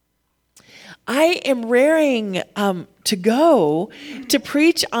I am raring to go to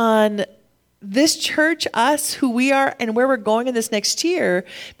preach on this church, us, who we are, and where we're going in this next year.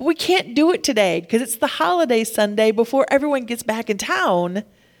 But we can't do it today because it's the holiday Sunday before everyone gets back in town.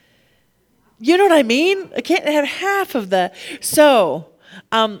 You know what I mean? I can't have half of the. So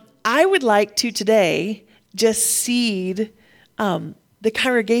I would like to today just seed the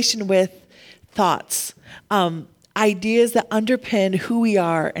congregation with thoughts, ideas that underpin who we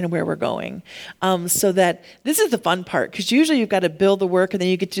are and where we're going. So that this is the fun part, because usually you've got to build the work and then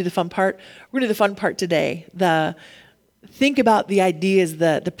you get to do the fun part. We're going to do the fun part today. Think about the ideas,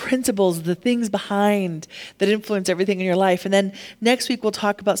 the principles, the things behind that influence everything in your life. And then next week we'll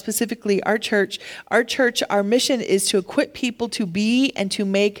talk about specifically our church. Our mission is to equip people to be and to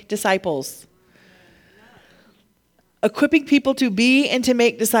make disciples. Equipping people to be and to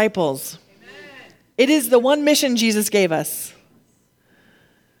make disciples. Amen. It is the one mission Jesus gave us.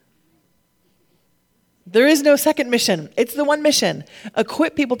 There is no second mission. It's the one mission.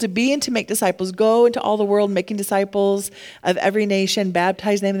 Equip people to be and to make disciples. Go into all the world making disciples of every nation.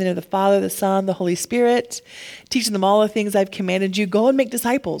 Baptize them in the name of the Father, the Son, the Holy Spirit. Teaching them all the things I've commanded you. Go and make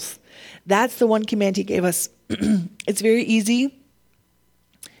disciples. That's the one command he gave us. It's very easy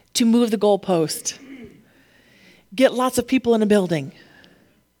to move the goalpost. Get lots of people in a building.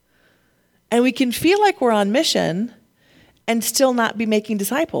 And we can feel like we're on mission and still not be making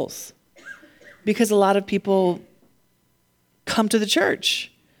disciples. Because a lot of people come to the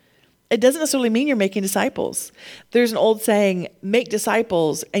church. It doesn't necessarily mean you're making disciples. There's an old saying, make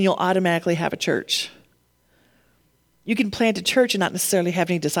disciples and you'll automatically have a church. You can plant a church and not necessarily have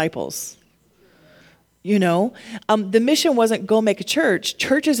any disciples. You know, the mission wasn't go make a church.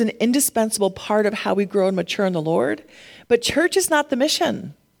 Church is an indispensable part of how we grow and mature in the Lord. But church is not the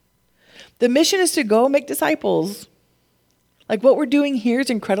mission. The mission is to go make disciples. Like what we're doing here is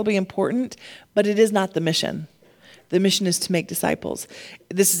incredibly important, but it is not the mission. The mission is to make disciples.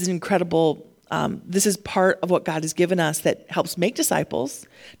 This is incredible. This is part of what God has given us that helps make disciples,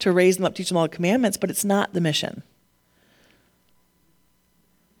 to raise them up, teach them all the commandments, but it's not the mission.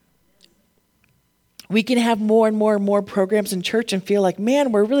 We can have more and more and more programs in church and feel like,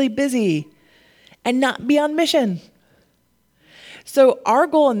 man, we're really busy, and not be on mission. So our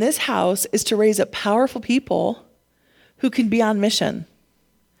goal in this house is to raise up powerful people who can be on mission,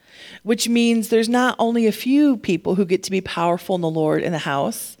 which means there's not only a few people who get to be powerful in the Lord in the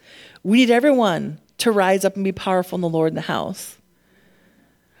house. We need everyone to rise up and be powerful in the Lord in the house.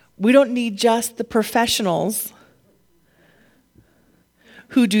 We don't need just the professionals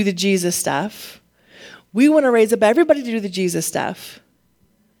who do the Jesus stuff. We want to raise up everybody to do the Jesus stuff.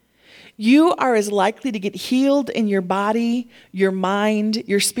 You are as likely to get healed in your body, your mind,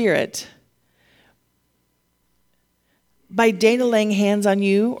 your spirit by Dana laying hands on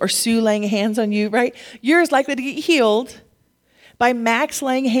you or Sue laying hands on you, right? You're as likely to get healed by Max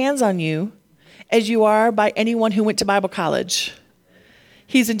laying hands on you as you are by anyone who went to Bible college.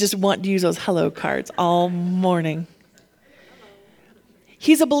 He's just wanting to use those hello cards all morning.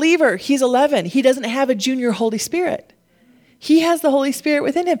 He's a believer. He's 11. He doesn't have a junior Holy Spirit. He has the Holy Spirit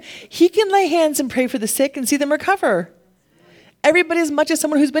within him. He can lay hands and pray for the sick and see them recover. Everybody as much as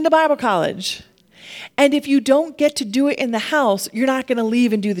someone who's been to Bible college. And if you don't get to do it in the house, you're not going to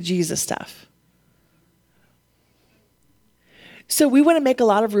leave and do the Jesus stuff. So we want to make a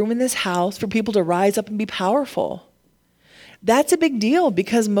lot of room in this house for people to rise up and be powerful. That's a big deal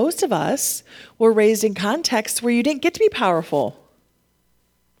because most of us were raised in contexts where you didn't get to be powerful.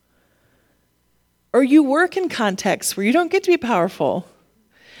 Or you work in contexts where you don't get to be powerful.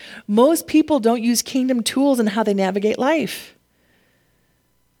 Most people don't use kingdom tools in how they navigate life.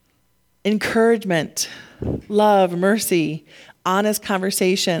 Encouragement, love, mercy, honest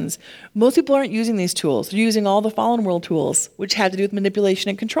conversations. Most people aren't using these tools. They're using all the fallen world tools, which have to do with manipulation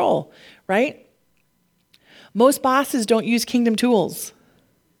and control, right? Most bosses don't use kingdom tools.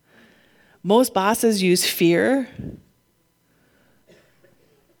 Most bosses use fear,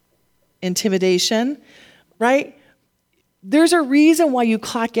 intimidation, right? There's a reason why you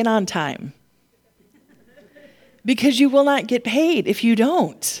clock in on time. Because you will not get paid if you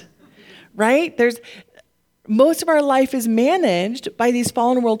don't, right? Most of our life is managed by these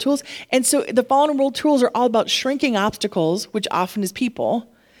fallen world tools. And so the fallen world tools are all about shrinking obstacles, which often is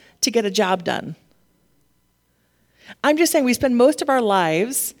people, to get a job done. I'm just saying we spend most of our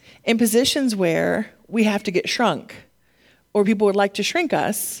lives in positions where we have to get shrunk, or people would like to shrink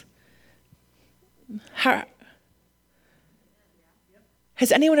us. Has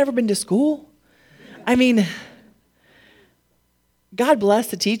anyone ever been to school? I mean, God bless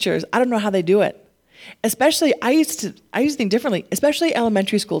the teachers. I don't know how they do it. Especially, I used to think differently, especially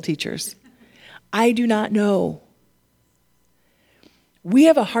elementary school teachers. I do not know. We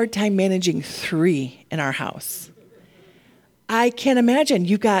have a hard time managing 3 in our house. I can't imagine.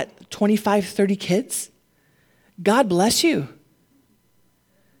 You've got 25, 30 kids. God bless you.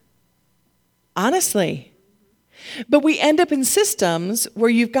 Honestly. But we end up in systems where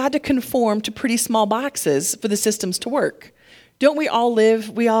you've got to conform to pretty small boxes for the systems to work. Don't we all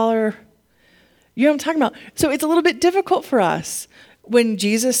live? We all are, you know what I'm talking about? So it's a little bit difficult for us when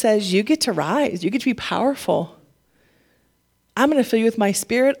Jesus says, you get to rise, you get to be powerful. I'm going to fill you with my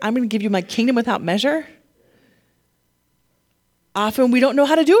spirit. I'm going to give you my kingdom without measure. Often we don't know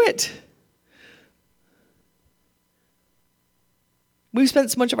how to do it. We've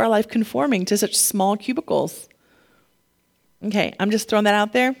spent so much of our life conforming to such small cubicles. Okay, I'm just throwing that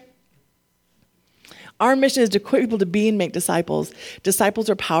out there. Our mission is to equip people to be and make disciples. Disciples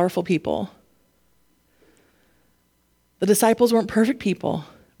are powerful people. The disciples weren't perfect people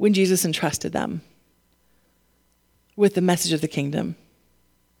when Jesus entrusted them with the message of the kingdom.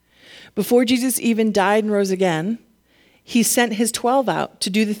 Before Jesus even died and rose again, he sent his 12 out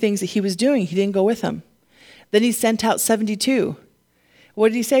to do the things that he was doing. He didn't go with them. Then he sent out 72. What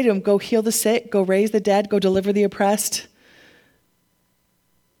did he say to them? Go heal the sick, go raise the dead, go deliver the oppressed.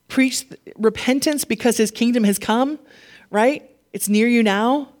 Preach repentance because his kingdom has come, right? It's near you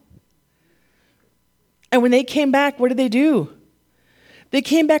now. And when they came back, what did they do? They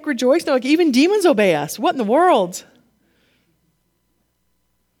came back rejoicing. They're like, even demons obey us. What in the world?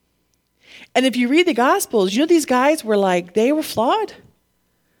 And if you read the Gospels, you know these guys were like, they were flawed.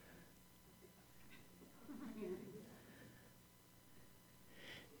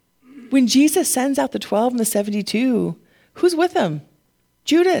 When Jesus sends out the 12 and the 72, who's with him?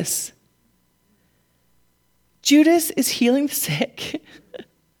 Judas. Judas is healing the sick,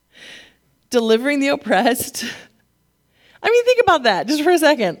 delivering the oppressed. I mean, think about that just for a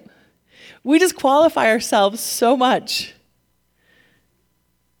second. We disqualify ourselves so much.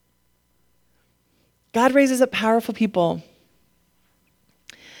 God raises up powerful people.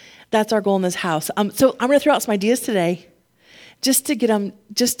 That's our goal in this house. So I'm going to throw out some ideas today, just to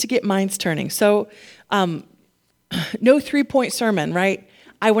get minds turning. So, no 3-point sermon, right?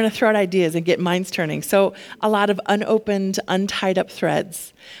 I want to throw out ideas and get minds turning. So a lot of unopened, untied up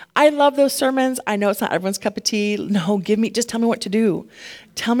threads. I love those sermons. I know it's not everyone's cup of tea. No, just tell me what to do.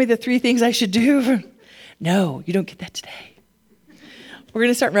 Tell me the 3 things I should do. No, you don't get that today. We're going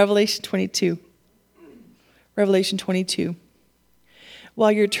to start in Revelation 22. Revelation 22.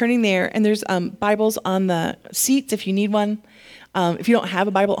 While you're turning there, and there's Bibles on the seats if you need one. If you don't have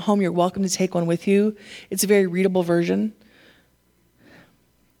a Bible at home, you're welcome to take one with you. It's a very readable version.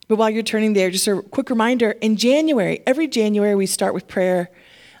 But while you're turning there, just a quick reminder, in January, every January we start with prayer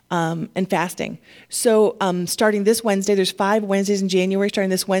and fasting. So starting this Wednesday, there's 5 Wednesdays in January, starting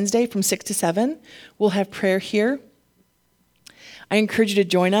this Wednesday from 6 to 7, we'll have prayer here. I encourage you to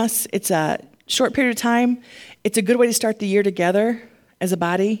join us. It's a short period of time. It's a good way to start the year together as a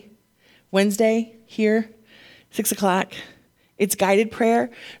body. Wednesday here, 6 o'clock. It's guided prayer,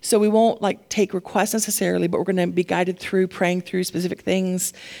 so we won't take requests necessarily, but we're going to be guided through praying through specific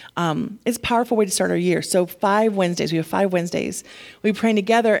things. It's a powerful way to start our year. So 5 Wednesdays, we have 5 Wednesdays. We'll be praying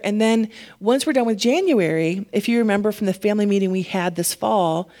together, and then once we're done with January, if you remember from the family meeting we had this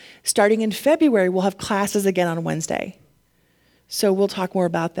fall, starting in February, we'll have classes again on Wednesday. So we'll talk more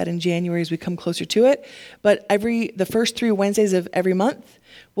about that in January as we come closer to it. But the first 3 Wednesdays of every month,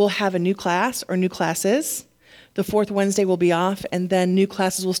 we'll have a new class or new classes. The 4th Wednesday will be off, and then new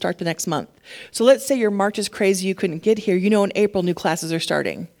classes will start the next month. So let's say your March is crazy, you couldn't get here. You know in April, new classes are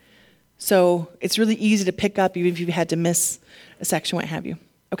starting. So it's really easy to pick up, even if you had to miss a section, what have you.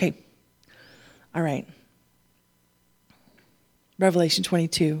 Okay. All right. Revelation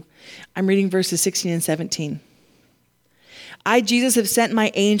 22. I'm reading verses 16 and 17. I, Jesus, have sent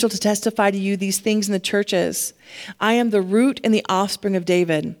my angel to testify to you these things in the churches. I am the root and the offspring of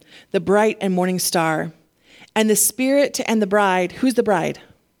David, the bright and morning star. And the Spirit and the bride, who's the bride?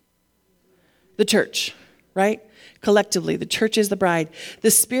 The church, right? Collectively, the church is the bride. The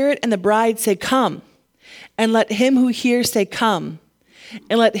Spirit and the bride say, come. And let him who hears say, come.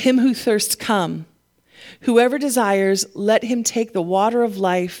 And let him who thirsts come. Whoever desires, let him take the water of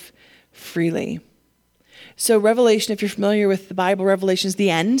life freely. So Revelation, if you're familiar with the Bible, Revelation is the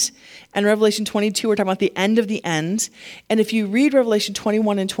end. And Revelation 22, we're talking about the end of the end. And if you read Revelation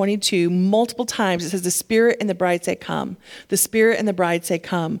 21 and 22, multiple times it says the Spirit and the bride say, come. The Spirit and the bride say,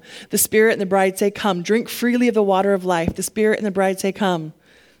 come. The Spirit and the bride say, come. Drink freely of the water of life. The Spirit and the bride say, come.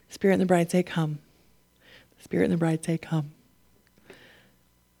 The Spirit and the bride say, come. The Spirit and the bride say, come.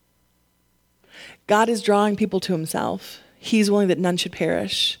 God is drawing people to himself. He's willing that none should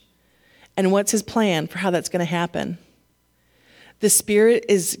perish. And what's his plan for how that's going to happen? The Spirit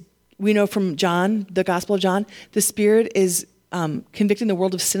is, we know from John, the Gospel of John, the Spirit is convicting the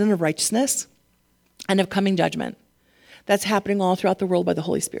world of sin and of righteousness and of coming judgment. That's happening all throughout the world by the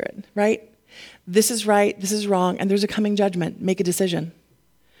Holy Spirit, right? This is right, this is wrong, and there's a coming judgment. Make a decision.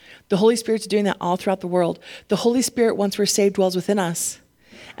 The Holy Spirit's doing that all throughout the world. The Holy Spirit, once we're saved, dwells within us.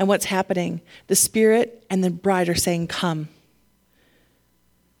 And what's happening? The Spirit and the bride are saying, come.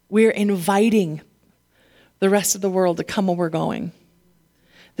 We're inviting the rest of the world to come where we're going.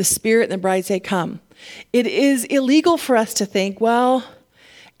 The Spirit and the bride say, come. It is illegal for us to think, well,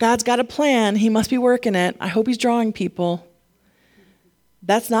 God's got a plan. He must be working it. I hope he's drawing people.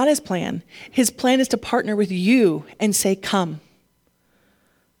 That's not his plan. His plan is to partner with you and say, come.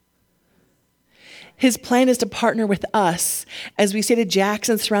 His plan is to partner with us as we say to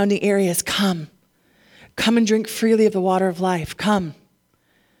Jackson surrounding areas, come. Come and drink freely of the water of life. Come.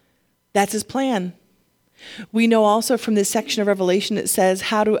 That's his plan. We know also from this section of Revelation, it says,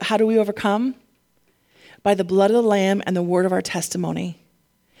 how do we overcome? By the blood of the Lamb and the word of our testimony.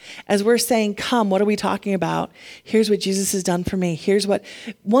 As we're saying, come, what are we talking about? Here's what Jesus has done for me.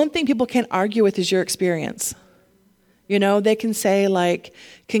 One thing people can't argue with is your experience. You know, they can say like,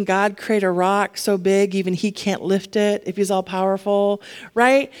 can God create a rock so big even he can't lift it if he's all powerful,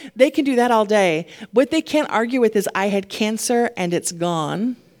 right? They can do that all day. What they can't argue with is I had cancer and it's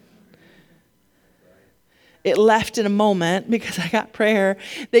gone. It left in a moment because I got prayer.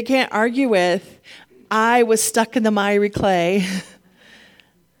 They can't argue with I was stuck in the miry clay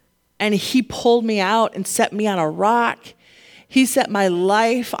and he pulled me out and set me on a rock. He set my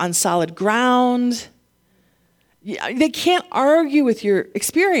life on solid ground. They can't argue with your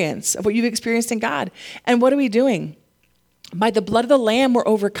experience of what you've experienced in God. And what are we doing? By the blood of the Lamb, we're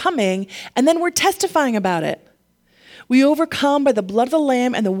overcoming, and then we're testifying about it. We overcome by the blood of the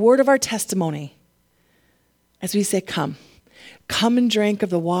Lamb and the word of our testimony. As we say, come and drink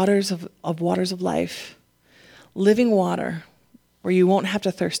of the waters of life, living water, where you won't have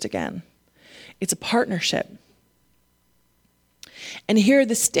to thirst again. It's a partnership. And here are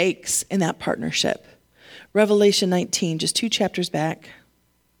the stakes in that partnership. Revelation 19, just 2 chapters back.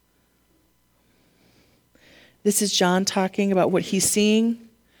 This is John talking about what he's seeing,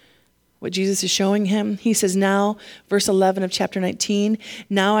 what Jesus is showing him. He says, now, verse 11 of chapter 19,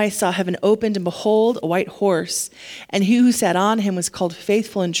 now I saw heaven opened, and behold, a white horse. And he who sat on him was called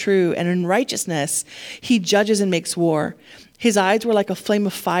Faithful and True, and in righteousness he judges and makes war. His eyes were like a flame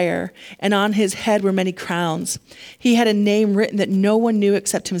of fire, and on his head were many crowns. He had a name written that no one knew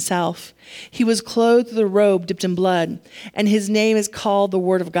except himself. He was clothed with a robe dipped in blood, and his name is called the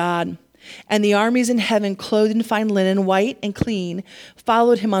Word of God. And the armies in heaven, clothed in fine linen, white and clean,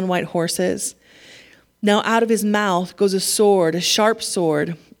 followed him on white horses. Now out of his mouth goes a sword, a sharp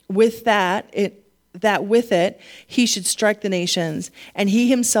sword. With with it he should strike the nations, and he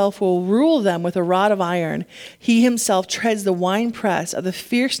himself will rule them with a rod of iron. He himself treads the winepress of the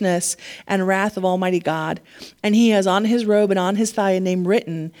fierceness and wrath of Almighty God. And he has on his robe and on his thigh a name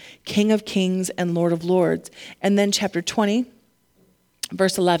written, King of Kings and Lord of Lords. And then chapter 20,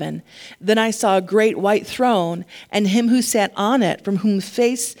 verse 11, then I saw a great white throne, and him who sat on it, from whom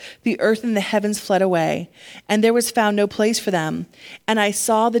face the earth and the heavens fled away, and there was found no place for them. And I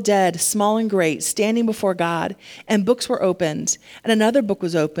saw the dead, small and great, standing before God, and books were opened, and another book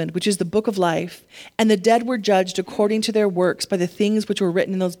was opened, which is the book of life. And the dead were judged according to their works by the things which were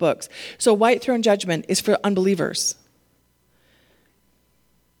written in those books. So white throne judgment is for unbelievers,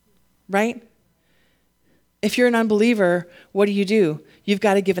 right? If you're an unbeliever, what do? You've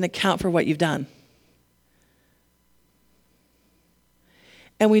got to give an account for what you've done.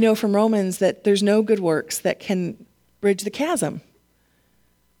 And we know from Romans that there's no good works that can bridge the chasm.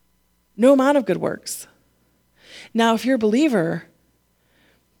 No amount of good works. Now, if you're a believer,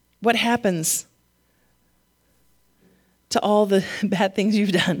 what happens to all the bad things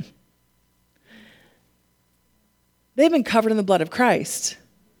you've done? They've been covered in the blood of Christ.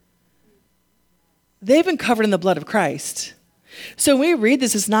 They've been covered in the blood of Christ. So when we read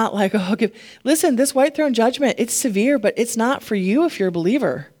this, it's not like, oh, okay. Listen, this white throne judgment, it's severe, but it's not for you if you're a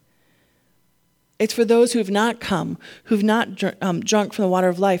believer. It's for those who have not come, who've not drunk from the water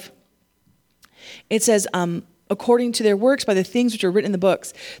of life. It says, according to their works, by the things which are written in the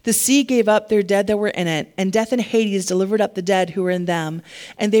books. The sea gave up their dead that were in it, and death and Hades delivered up the dead who were in them,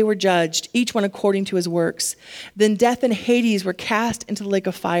 and they were judged, each one according to his works. Then death and Hades were cast into the lake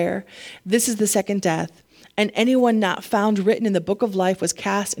of fire. This is the second death. And anyone not found written in the book of life was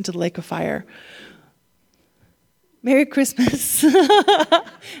cast into the lake of fire. Merry Christmas.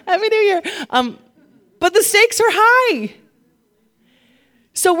 Happy New Year. But the stakes are high.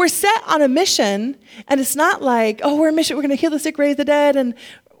 So we're set on a mission, and it's not like, oh, we're on a mission, we're going to heal the sick, raise the dead. And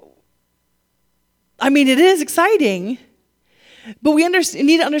I mean, it is exciting, but we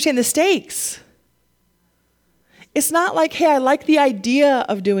need to understand the stakes. It's not like, hey, I like the idea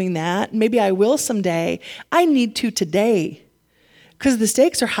of doing that. Maybe I will someday. I need to today because the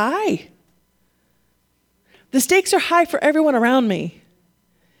stakes are high. The stakes are high for everyone around me.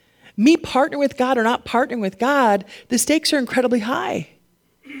 Me partnering with God or not partnering with God, the stakes are incredibly high.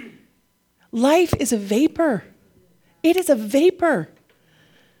 Life is a vapor. It is a vapor.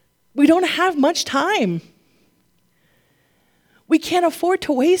 We don't have much time. We can't afford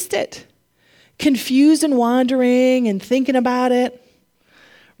to waste it. Confused and wandering and thinking about it,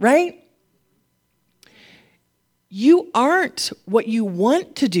 right? You aren't what you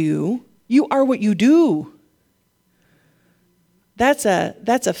want to do. You are what you do. That's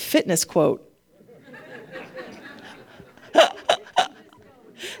a fitness quote.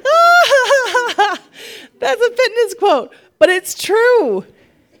 That's a fitness quote, but it's true.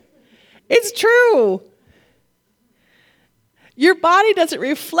 It's true. Your body doesn't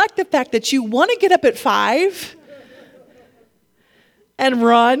reflect the fact that you want to get up at 5 and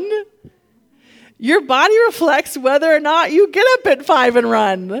run. Your body reflects whether or not you get up at 5 and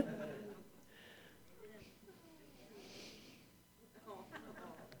run.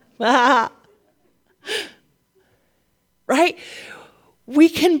 Right? We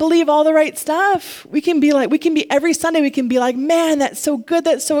can believe all the right stuff. We can be every Sunday, we can be like, man, that's so good,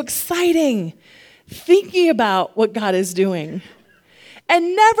 that's so exciting. Thinking about what God is doing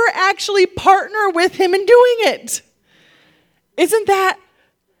and never actually partner with him in doing it. Isn't that?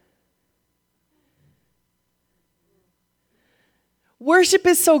 Worship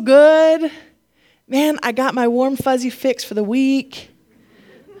is so good. Man, I got my warm fuzzy fix for the week.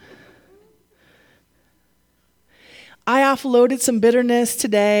 I offloaded some bitterness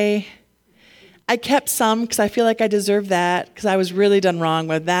today. I kept some because I feel like I deserve that because I was really done wrong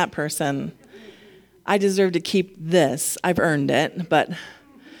with that person. I deserve to keep this. I've earned it, but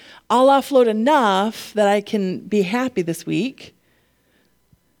I'll offload enough that I can be happy this week.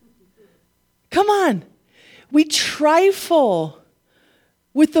 Come on. We trifle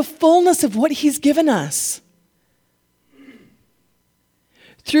with the fullness of what he's given us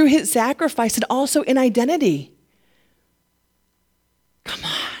through his sacrifice and also in identity. Come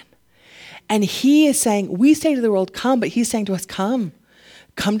on. And he is saying, we say to the world, come, but he's saying to us, come.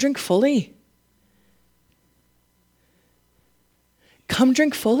 Come drink fully. Come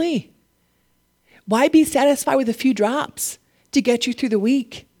drink fully. Why be satisfied with a few drops to get you through the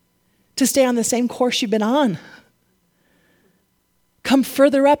week, to stay on the same course you've been on? Come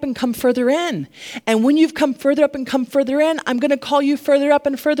further up and come further in. And when you've come further up and come further in, I'm going to call you further up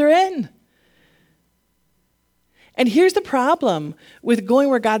and further in. And here's the problem with going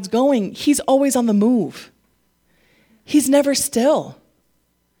where God's going. He's always on the move. He's never still.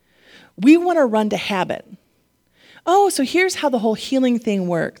 We want to run to habit. Oh, so here's how the whole healing thing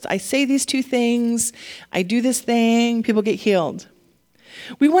works. I say these 2 things. I do this thing. People get healed.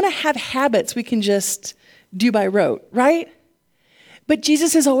 We want to have habits we can just do by rote, right? But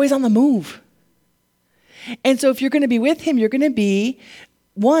Jesus is always on the move. And so if you're going to be with him, you're going to be,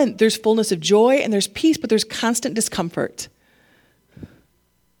 one, there's fullness of joy and there's peace, but there's constant discomfort.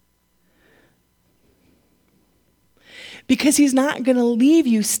 Because he's not going to leave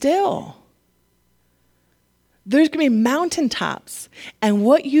you still. There's going to be mountaintops. And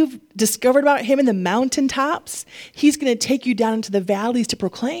what you've discovered about him in the mountaintops, he's going to take you down into the valleys to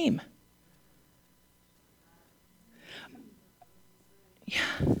proclaim.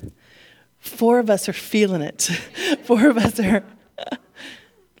 Yeah. 4 of us are feeling it. 4 of us are,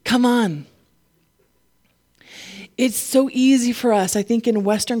 come on. It's so easy for us, I think in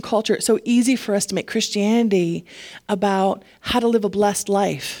Western culture, it's so easy for us to make Christianity about how to live a blessed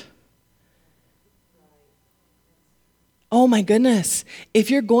life. Oh my goodness. If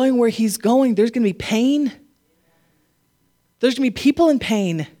you're going where he's going, there's going to be pain. There's going to be people in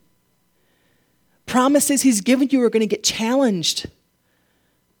pain. Promises he's given you are going to get challenged.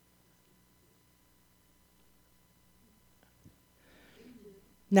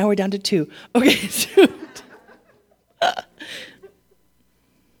 Now we're down to 2. Okay.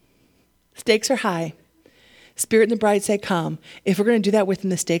 Stakes are high. Spirit and the bride say, come. If we're going to do that within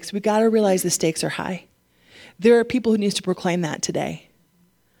the stakes, we got to realize the stakes are high. There are people who need to proclaim that today.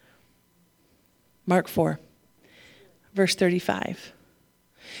 Mark 4, verse 35.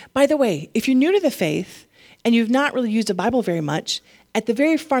 By the way, if you're new to the faith and you've not really used a Bible very much, at the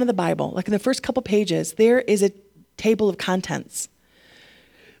very front of the Bible, like in the first couple pages, there is a table of contents.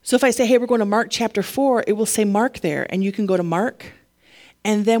 So if I say, hey, we're going to Mark chapter 4, it will say Mark there, and you can go to Mark,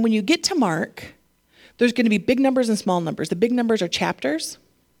 And then when you get to Mark, there's going to be big numbers and small numbers. The big numbers are chapters,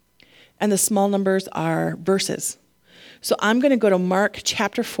 and the small numbers are verses. So I'm going to go to Mark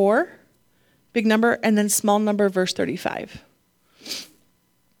chapter 4, big number, and then small number, verse 35.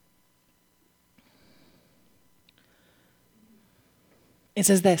 It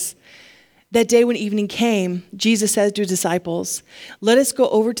says this: that day when evening came, Jesus said to his disciples, "Let us go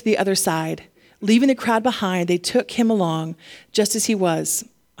over to the other side." Leaving the crowd behind, they took him along just as he was.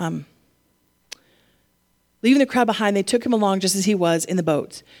 Leaving the crowd behind, they took him along just as he was in the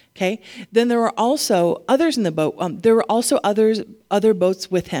boat. Okay. Then there were also others in the boat. There were also other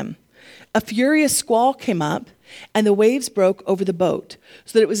boats with him. A furious squall came up, and the waves broke over the boat,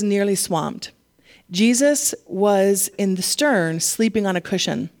 so that it was nearly swamped. Jesus was in the stern, sleeping on a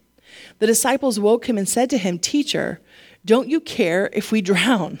cushion. The disciples woke him and said to him, "Teacher, don't you care if we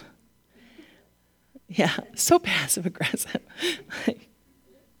drown?" Yeah, so passive aggressive.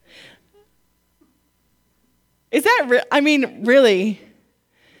 Is that really?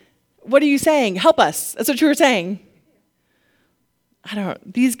 What are you saying? Help us. That's what you were saying.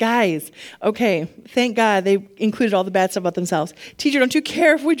 These guys. Okay, thank God they included all the bad stuff about themselves. "Teacher, don't you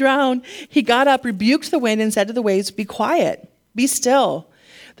care if we drown?" He got up, rebuked the wind, and said to the waves, "Be quiet, be still."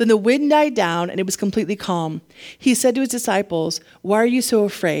 Then the wind died down, and it was completely calm. He said to his disciples, "Why are you so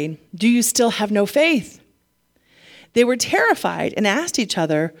afraid? Do you still have no faith?" They were terrified and asked each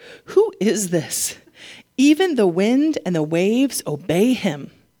other, "Who is this? Even the wind and the waves obey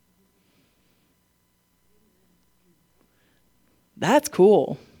him." That's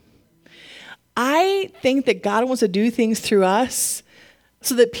cool. I think that God wants to do things through us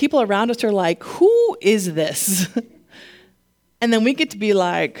so that people around us are like, "Who is this?" And then we get to be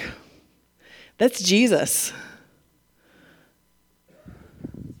like, "That's Jesus."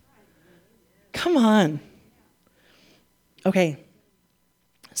 Come on. Okay.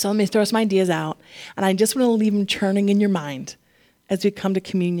 So let me throw some ideas out, and I just want to leave them churning in your mind as we come to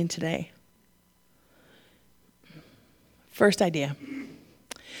communion today. First idea.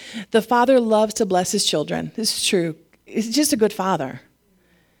 The Father loves to bless his children. This is true. He's just a good father.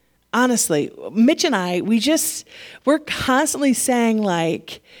 Honestly, Mitch and I, we're constantly saying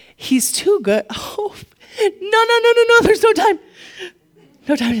like, he's too good. Oh, no, there's no time.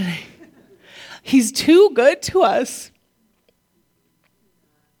 No time today. He's too good to us.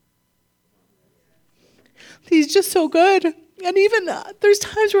 He's just so good. And even there's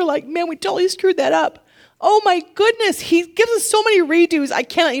times where like, man, we totally screwed that up. Oh my goodness, he gives us so many redos, I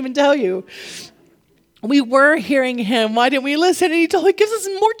cannot even tell you. We were hearing him. Why didn't we listen? And he totally gives us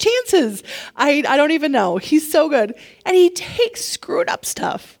more chances. I don't even know. He's so good. And he takes screwed up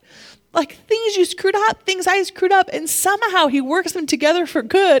stuff. Like things you screwed up, things I screwed up, and somehow he works them together for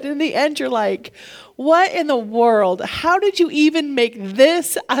good. And in the end, you're like, what in the world? How did you even make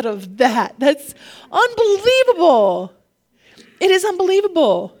this out of that? That's unbelievable. It is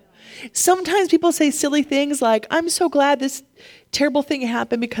unbelievable. Sometimes people say silly things like, "I'm so glad this terrible thing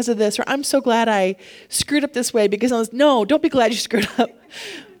happened because of this," or "I'm so glad I screwed up this way because I was," no, don't be glad you screwed up.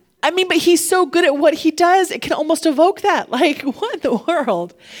 I mean, but he's so good at what he does, it can almost evoke that. Like, what in the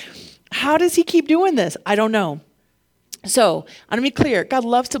world? How does he keep doing this? I don't know. So, I'm going to be clear. God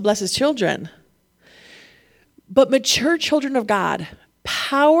loves to bless his children. But mature children of God,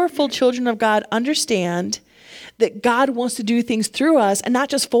 powerful children of God, understand that God wants to do things through us and not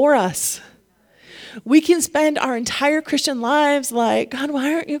just for us. We can spend our entire Christian lives like, "God,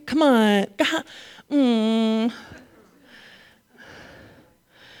 why aren't you? Come on. God.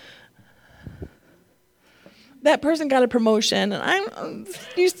 That person got a promotion and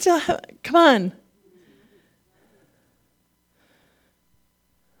you still have, come on."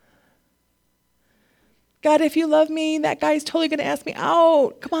 "God, if you love me, that guy's totally going to ask me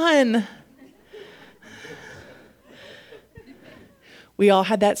out. Come on." We all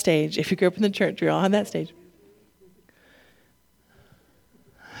had that stage. If you grew up in the church, we all had that stage.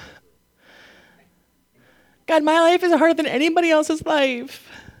 "God, my life is harder than anybody else's life.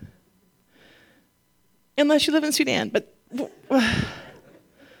 Unless you live in Sudan." But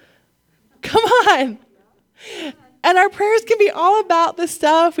come on. And our prayers can be all about the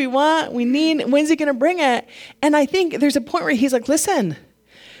stuff we want, we need, when's he going to bring it? And I think there's a point where he's like, "Listen,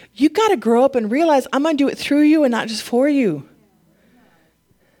 you got to grow up and realize I'm going to do it through you and not just for you.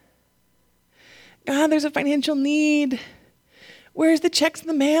 God, there's a financial need. Where's the checks in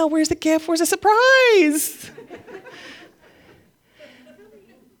the mail? Where's the gift? Where's the surprise?"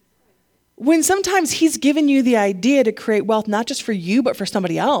 When sometimes he's given you the idea to create wealth, not just for you, but for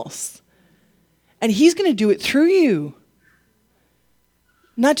somebody else. And he's going to do it through you.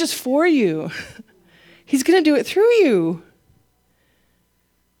 Not just for you. He's going to do it through you.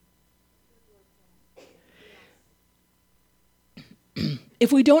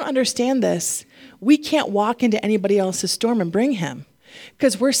 If we don't understand this, we can't walk into anybody else's storm and bring him.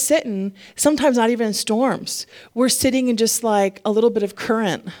 Because we're sitting, sometimes not even in storms. We're sitting in just like a little bit of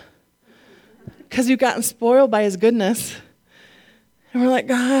current. Because we've gotten spoiled by his goodness. And we're like,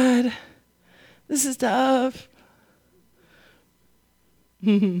 God, this is tough.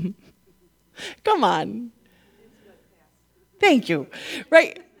 Come on. Thank you.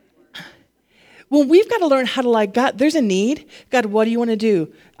 Right? Well, we've got to learn how to like, God, there's a need. God, what do you want to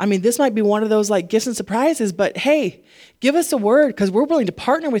do? I mean, this might be one of those like gifts and surprises, but hey, give us a word because we're willing to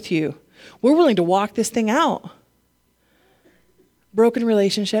partner with you. We're willing to walk this thing out. Broken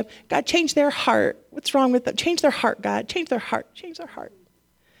relationship. God, change their heart. What's wrong with them? Change their heart, God. Change their heart. Change their heart.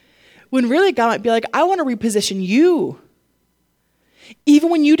 When really God might be like, I want to reposition you. Even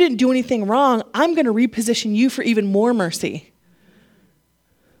when you didn't do anything wrong, I'm going to reposition you for even more mercy.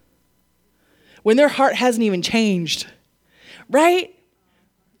 When their heart hasn't even changed, right?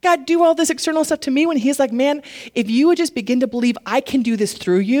 God, do all this external stuff to me when he's like, man, if you would just begin to believe I can do this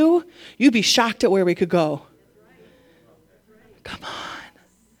through you, you'd be shocked at where we could go. Come on.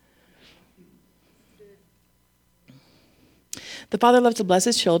 The Father loves to bless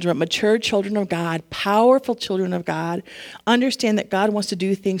his children, mature children of God, powerful children of God. Understand that God wants to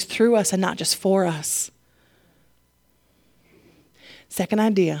do things through us and not just for us. Second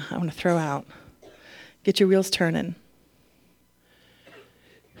idea I want to throw out. Get your wheels turning.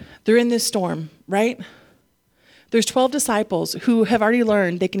 They're in this storm, right? There's 12 disciples who have already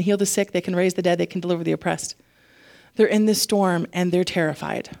learned they can heal the sick, they can raise the dead, they can deliver the oppressed. They're in this storm and they're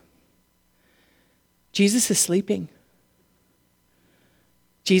terrified. Jesus is sleeping.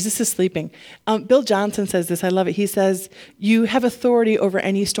 Jesus is sleeping. Bill Johnson says this, I love it. He says, you have authority over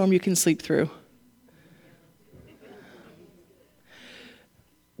any storm you can sleep through.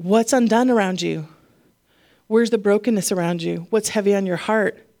 What's undone around you? Where's the brokenness around you? What's heavy on your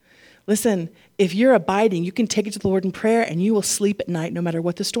heart? Listen, if you're abiding, you can take it to the Lord in prayer and you will sleep at night no matter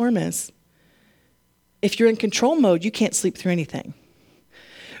what the storm is. If you're in control mode, you can't sleep through anything.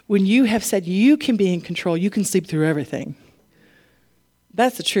 When you have said you can be in control, you can sleep through everything.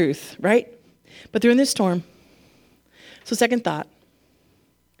 That's the truth, right? But they're in this storm. So second thought.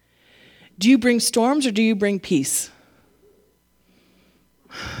 Do you bring storms or do you bring peace?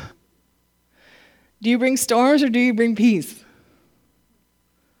 Do you bring storms or do you bring peace?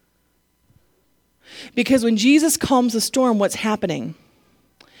 Because when Jesus calms the storm, what's happening?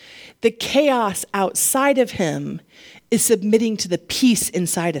 The chaos outside of him is submitting to the peace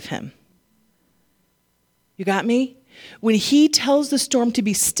inside of him. You got me? When he tells the storm to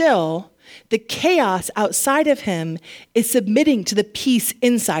be still, the chaos outside of him is submitting to the peace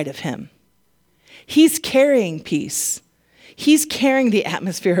inside of him. He's carrying peace. He's carrying the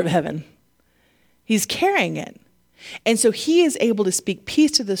atmosphere of heaven. He's carrying it. And so he is able to speak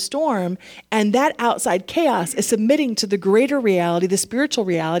peace to the storm, and that outside chaos is submitting to the greater reality, the spiritual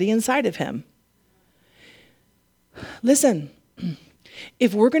reality inside of him. Listen,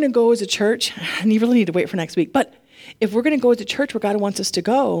 if we're going to go as a church, and you really need to wait for next week, but if we're going to go as a church where God wants us to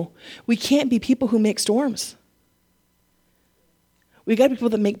go, we can't be people who make storms. We got to be people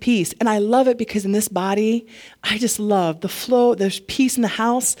that make peace. And I love it because in this body, I just love the flow. There's peace in the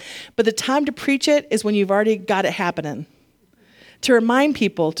house. But the time to preach it is when you've already got it happening. To remind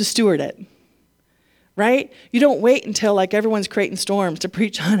people to steward it. Right? You don't wait until like everyone's creating storms to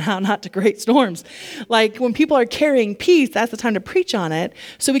preach on how not to create storms. Like when people are carrying peace, that's the time to preach on it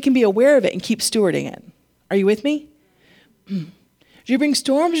so we can be aware of it and keep stewarding it. Are you with me? Do you bring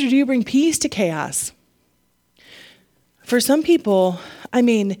storms or do you bring peace to chaos? For some people, I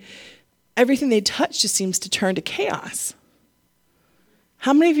mean, everything they touch just seems to turn to chaos.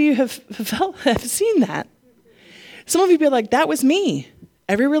 How many of you have seen that? Some of you be like, that was me.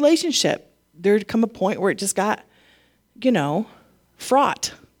 Every relationship, there'd come a point where it just got,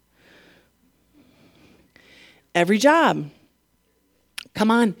 fraught. Every job.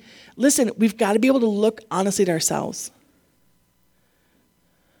 Come on. Listen, we've got to be able to look honestly at ourselves.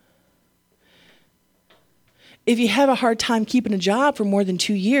 If you have a hard time keeping a job for more than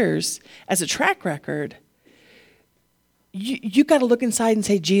 2 years as a track record, you got to look inside and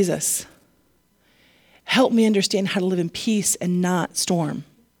say, Jesus, help me understand how to live in peace and not storm,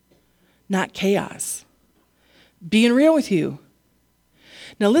 not chaos. Being real with you.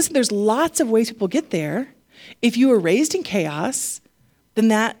 Now listen, there's lots of ways people get there. If you were raised in chaos, then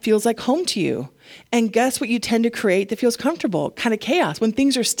that feels like home to you. And guess what you tend to create that feels comfortable? Kind of chaos. When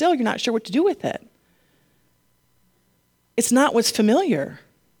things are still, you're not sure what to do with it. It's not what's familiar.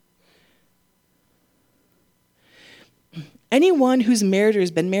 Anyone who's married or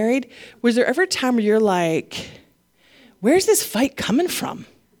has been married, was there ever a time where you're like, where's this fight coming from?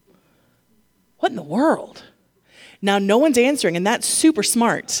 What in the world? Now, no one's answering, and that's super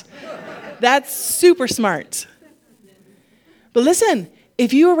smart. That's super smart. But listen,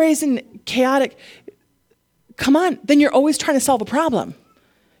 if you were raised in chaotic, come on, then you're always trying to solve a problem.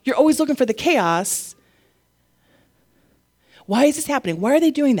 You're always looking for the chaos. Why is this happening? Why are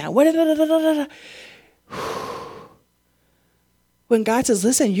they doing that? When God says,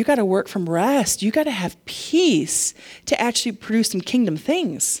 listen, you got to work from rest. You got to have peace to actually produce some kingdom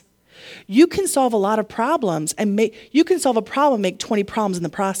things. You can solve a lot of problems and you can solve a problem, make 20 problems in the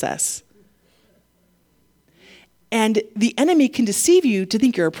process. And the enemy can deceive you to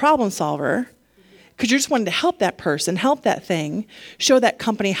think you're a problem solver because you're just wanting to help that person, help that thing, show that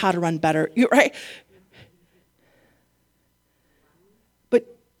company how to run better, right?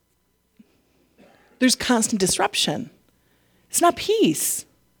 But there's constant disruption. It's not peace.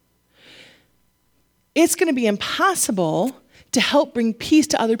 It's going to be impossible to help bring peace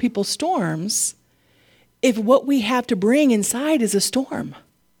to other people's storms if what we have to bring inside is a storm.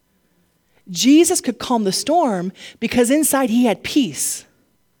 Jesus could calm the storm because inside he had peace.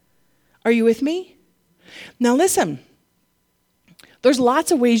 Are you with me? Now listen, there's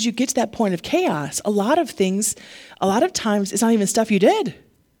lots of ways you get to that point of chaos. A lot of times, it's not even stuff you did.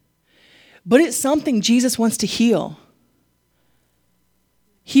 But it's something Jesus wants to heal.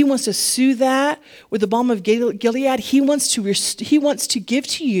 He wants to soothe that with the balm of Gilead. He wants to give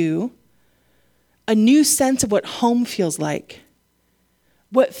to you a new sense of what home feels like,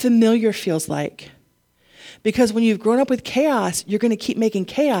 what familiar feels like. Because when you've grown up with chaos, you're going to keep making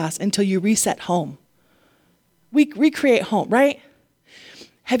chaos until you reset home. We recreate home, right?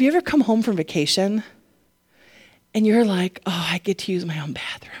 Have you ever come home from vacation and you're like, oh, I get to use my own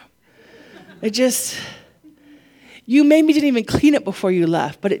bathroom? You maybe didn't even clean it before you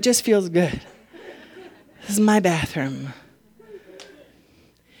left, but it just feels good. This is my bathroom.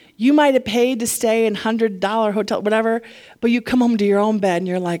 You might have paid to stay in $100 hotel, whatever, but you come home to your own bed and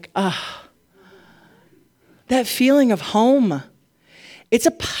you're like, that feeling of home. It's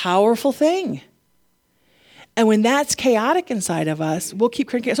a powerful thing. And when that's chaotic inside of us, we'll keep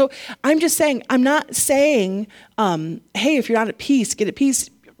creating chaos. So I'm not saying, hey, if you're not at peace, get at peace,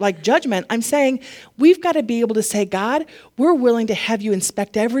 like judgment. I'm saying we've got to be able to say, God, we're willing to have you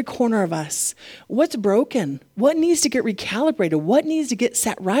inspect every corner of us. What's broken? What needs to get recalibrated? What needs to get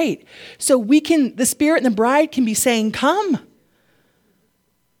set right? So the Spirit and the bride can be saying, come.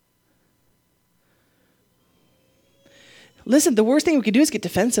 Listen, the worst thing we could do is get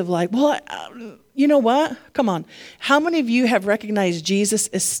defensive, like, well, you know what? Come on. How many of you have recognized Jesus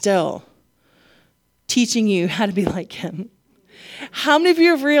is still teaching you how to be like him? How many of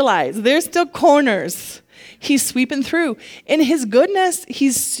you have realized there's still corners he's sweeping through? In his goodness,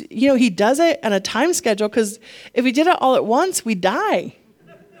 he does it on a time schedule, because if he did it all at once, we'd die.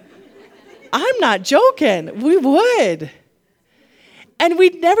 I'm not joking. We would. And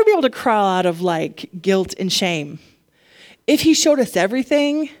we'd never be able to crawl out of like guilt and shame. If he showed us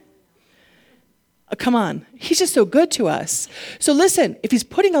everything, come on, he's just so good to us. So listen, if he's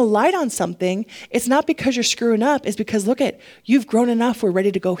putting a light on something, it's not because you're screwing up. It's because, you've grown enough. We're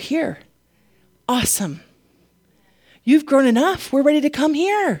ready to go here. Awesome. You've grown enough. We're ready to come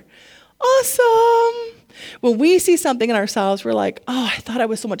here. Awesome. When we see something in ourselves, we're like, oh, I thought I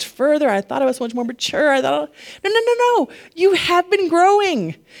was so much further. I thought I was so much more mature. No. You have been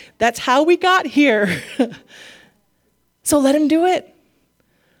growing. That's how we got here. So let him do it.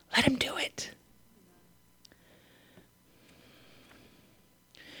 Let him do it.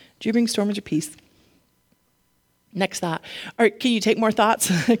 Do you bring storms or peace? Next thought. All right, can you take more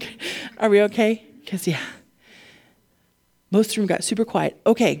thoughts? Are we okay? Because, most of the room got super quiet.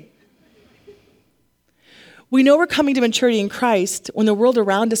 Okay. We know we're coming to maturity in Christ when the world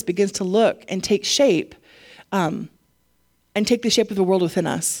around us begins to look and take shape, and take the shape of the world within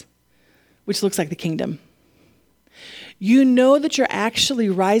us, which looks like the kingdom. You know that you're actually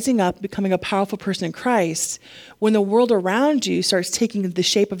rising up, becoming a powerful person in Christ when the world around you starts taking the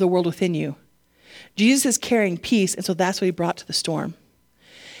shape of the world within you. Jesus is carrying peace, and so that's what he brought to the storm.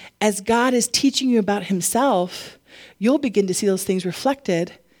 As God is teaching you about himself, you'll begin to see those things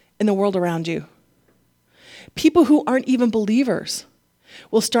reflected in the world around you. People who aren't even believers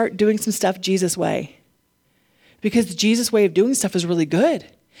will start doing some stuff Jesus' way, because Jesus' way of doing stuff is really good,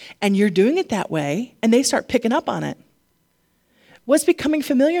 and you're doing it that way, and they start picking up on it. What's becoming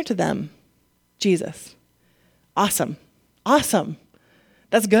familiar to them? Jesus. Awesome.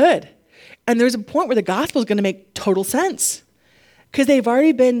 That's good. And there's a point where the gospel is going to make total sense, because they've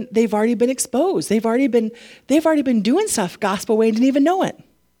already been exposed. They've already been doing stuff gospel way and didn't even know it,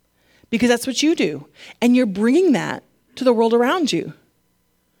 because that's what you do. And you're bringing that to the world around you.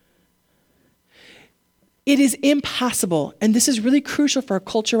 It is impossible, and this is really crucial for our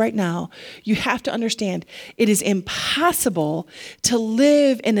culture right now. You have to understand, it is impossible to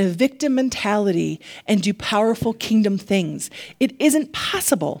live in a victim mentality and do powerful kingdom things. It isn't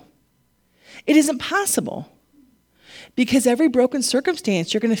possible. It isn't possible. Because every broken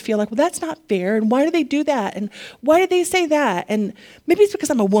circumstance, you're going to feel like, well, that's not fair, and why do they do that, and why did they say that, and maybe it's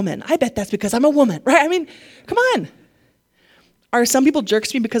because I'm a woman. I bet that's because I'm a woman, right? I mean, come on. Are some people jerks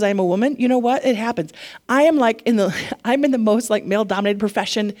to me because I am a woman? You know what? It happens. I'm in the most like male-dominated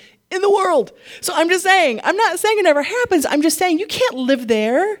profession in the world. So I'm just saying, I'm not saying it never happens. I'm just saying you can't live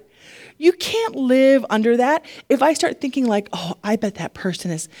there. You can't live under that. If I start thinking like, oh, I bet that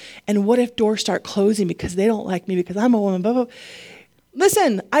person is, and what if doors start closing because they don't like me because I'm a woman, blah, blah.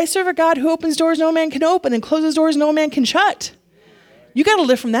 Listen, I serve a God who opens doors no man can open and closes doors no man can shut. You got to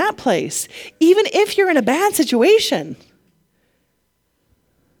live from that place, even if you're in a bad situation.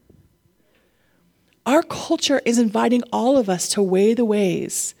 Our culture is inviting all of us to weigh the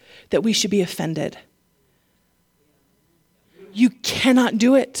ways that we should be offended. You cannot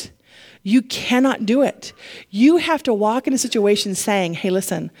do it. You cannot do it. You have to walk in a situation saying, hey,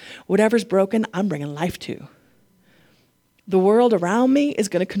 listen, whatever's broken, I'm bringing life to. The world around me is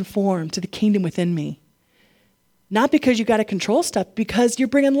going to conform to the kingdom within me. Not because you got to control stuff, because you're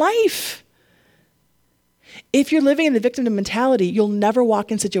bringing life. If you're living in the victim mentality, you'll never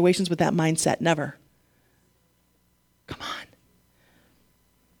walk in situations with that mindset, never. Come on.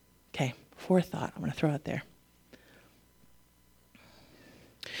 Okay, fourth thought I'm going to throw out there.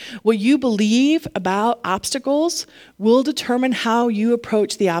 What you believe about obstacles will determine how you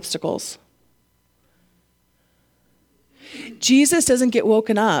approach the obstacles. Jesus doesn't get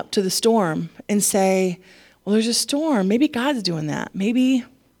woken up to the storm and say, well, there's a storm. Maybe God's doing that. Maybe,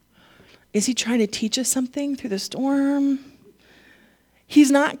 is he trying to teach us something through the storm?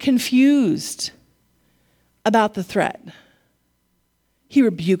 He's not confused about the threat. He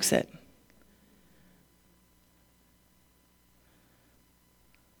rebukes it.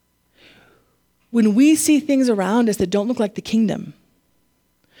 When we see things around us that don't look like the kingdom,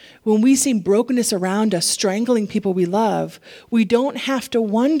 when we see brokenness around us strangling people we love, we don't have to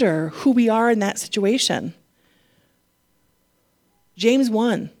wonder who we are in that situation. James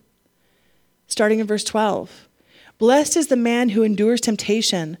 1, starting in verse 12. Blessed is the man who endures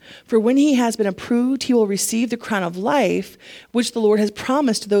temptation, for when he has been approved, he will receive the crown of life, which the Lord has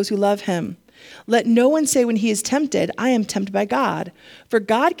promised to those who love him. Let no one say when he is tempted, I am tempted by God. For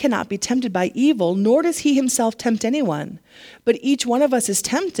God cannot be tempted by evil, nor does he himself tempt anyone. But each one of us is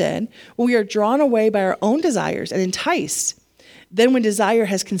tempted when we are drawn away by our own desires and enticed. Then when desire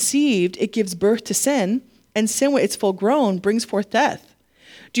has conceived, it gives birth to sin, and sin when it's full grown brings forth death.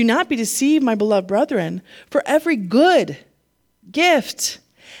 Do not be deceived, my beloved brethren, for every good gift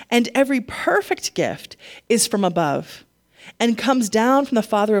and every perfect gift is from above and comes down from the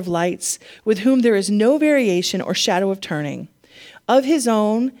Father of lights, with whom there is no variation or shadow of turning. Of his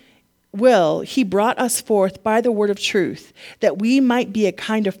own will he brought us forth by the word of truth, that we might be a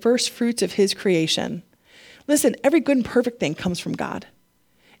kind of first fruits of his creation. Listen, every good and perfect thing comes from God.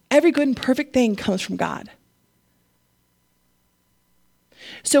 Every good and perfect thing comes from God.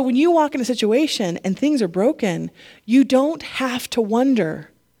 So when you walk in a situation and things are broken, you don't have to wonder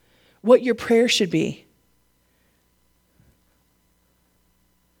what your prayer should be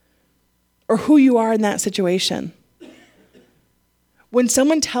or who you are in that situation. When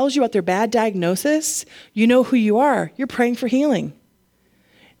someone tells you about their bad diagnosis, you know who you are. You're praying for healing.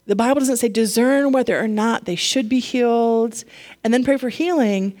 The Bible doesn't say discern whether or not they should be healed and then pray for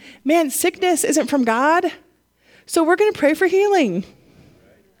healing. Man, sickness isn't from God, so we're going to pray for healing.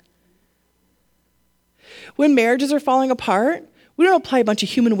 When marriages are falling apart, we don't apply a bunch of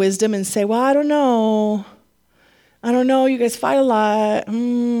human wisdom and say, well, I don't know, you guys fight a lot.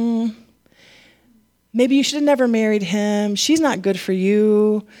 Maybe you should have never married him. She's not good for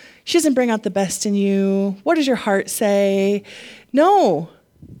you. She doesn't bring out the best in you. What does your heart say? No.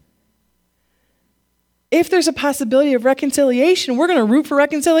 If there's a possibility of reconciliation, we're going to root for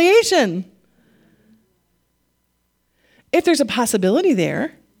reconciliation. If there's a possibility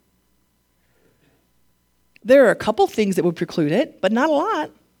there are a couple things that would preclude it, but not a lot.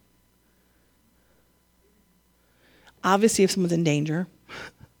 Obviously, if someone's in danger,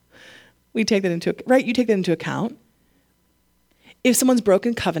 you take that into account. If someone's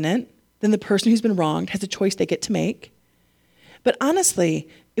broken covenant, then the person who's been wronged has a choice they get to make. But honestly,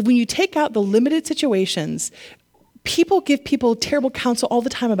 when you take out the limited situations, people give people terrible counsel all the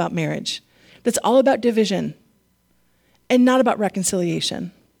time about marriage. That's all about division and not about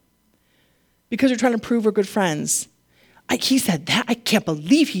reconciliation. Because we're trying to prove we're good friends. He said that. I can't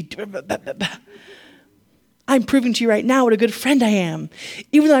believe he. I'm proving to you right now what a good friend I am,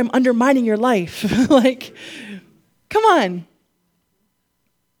 even though I'm undermining your life. Like, come on.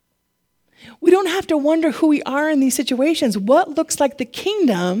 We don't have to wonder who we are in these situations. What looks like the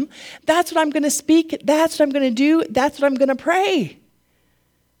kingdom, that's what I'm going to speak. That's what I'm going to do. That's what I'm going to pray.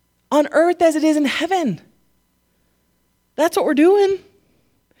 On earth as it is in heaven. That's what we're doing.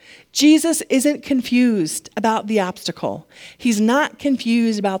 Jesus isn't confused about the obstacle. He's not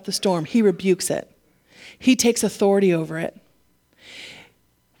confused about the storm. He rebukes it. He takes authority over it.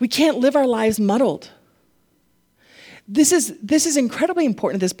 We can't live our lives muddled. This is incredibly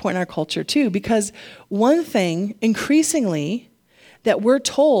important at this point in our culture too, because one thing increasingly that we're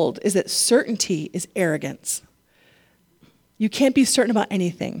told is that certainty is arrogance. You can't be certain about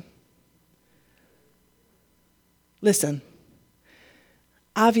anything. Listen,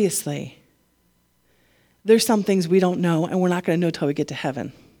 obviously, there's some things we don't know and we're not going to know till we get to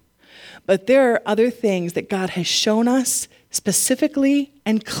heaven. But there are other things that God has shown us specifically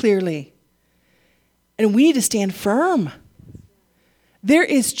and clearly. And we need to stand firm. There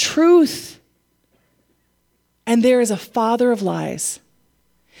is truth. And there is a father of lies.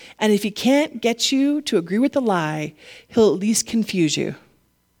 And if he can't get you to agree with the lie, he'll at least confuse you.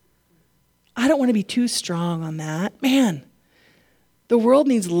 I don't want to be too strong on that. Man, the world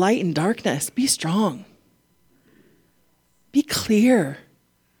needs light and darkness. Be strong. Be clear.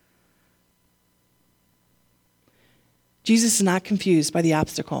 Jesus is not confused by the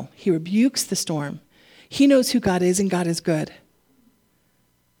obstacle. He rebukes the storm. He knows who God is, and God is good.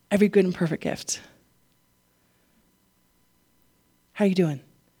 Every good and perfect gift. How are you doing?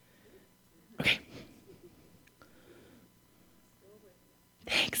 Okay.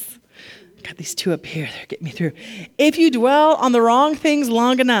 Thanks. Got these two up here. They're getting me through. If you dwell on the wrong things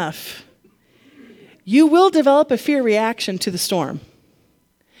long enough, you will develop a fear reaction to the storm.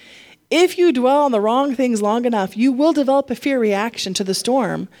 If you dwell on the wrong things long enough, you will develop a fear reaction to the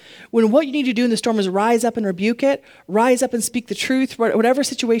storm, when what you need to do in the storm is rise up and rebuke it, rise up and speak the truth, whatever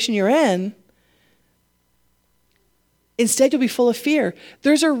situation you're in. Instead, you'll be full of fear.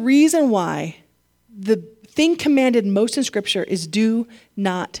 There's a reason why the thing commanded most in Scripture is do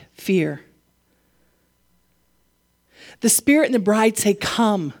not fear. The Spirit and the bride say,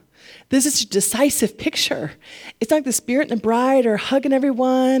 come. This is a decisive picture. It's not like the Spirit and the bride are hugging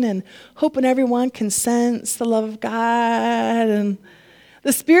everyone and hoping everyone can sense the love of God. And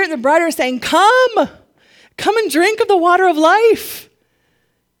the Spirit and the bride are saying, come and drink of the water of life.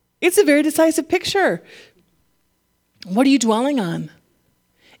 It's a very decisive picture. What are you dwelling on?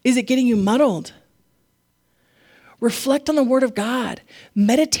 Is it getting you muddled? Reflect on the Word of God.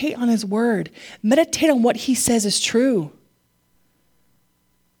 Meditate on His Word. Meditate on what He says is true.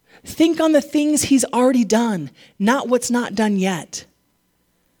 Think on the things He's already done, not what's not done yet.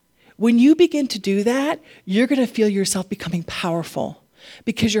 When you begin to do that, you're going to feel yourself becoming powerful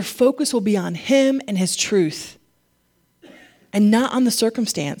because your focus will be on Him and His truth and not on the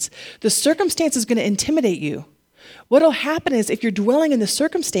circumstance. The circumstance is going to intimidate you. What will happen is if you're dwelling in the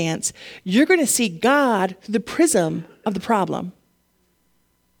circumstance, you're going to see God through the prism of the problem.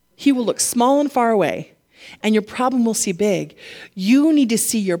 He will look small and far away, and your problem will seem big. You need to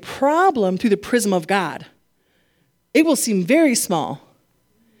see your problem through the prism of God. It will seem very small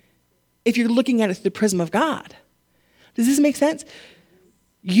if you're looking at it through the prism of God. Does this make sense?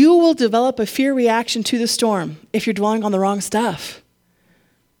 You will develop a fear reaction to the storm if you're dwelling on the wrong stuff.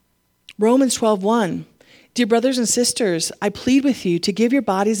 Romans 12:1. Dear brothers and sisters, I plead with you to give your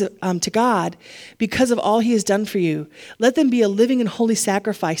bodies to God because of all He has done for you. Let them be a living and holy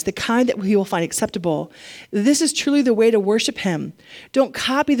sacrifice, the kind that He will find acceptable. This is truly the way to worship Him. Don't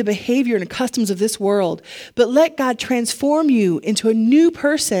copy the behavior and customs of this world, but let God transform you into a new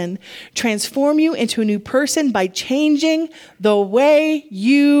person. Transform you into a new person by changing the way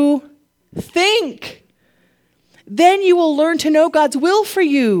you think. Then you will learn to know God's will for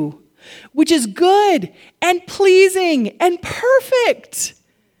you, which is good and pleasing and perfect.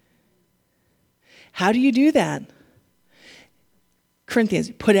 How do you do that? Corinthians,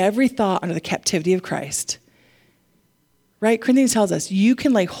 put every thought under the captivity of Christ. Right? Corinthians tells us you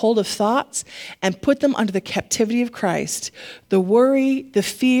can lay hold of thoughts and put them under the captivity of Christ. The worry, the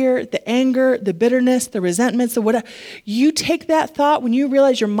fear, the anger, the bitterness, the resentments, the whatever. You take that thought when you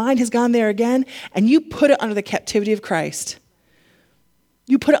realize your mind has gone there again, and you put it under the captivity of Christ.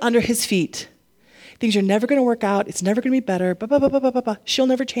 You put it under His feet. Things are never going to work out. It's never going to be better. She'll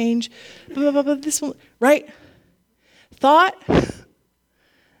never change. This one, right? Thought,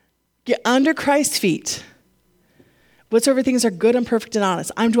 get under Christ's feet. Whatsoever things are good and perfect and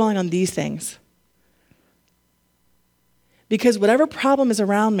honest. I'm dwelling on these things. Because whatever problem is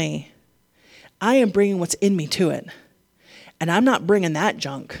around me, I am bringing what's in me to it. And I'm not bringing that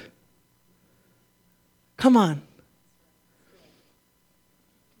junk. Come on.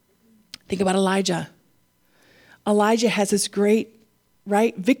 Think about Elijah. Elijah has this great,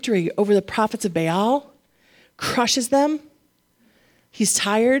 victory over the prophets of Baal, crushes them. He's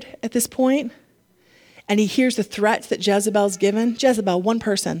tired at this point, and he hears the threats that Jezebel's given. Jezebel, one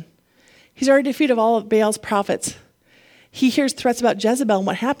person. He's already defeated all of Baal's prophets. He hears threats about Jezebel, and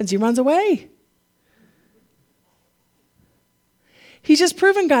what happens? He runs away. He's just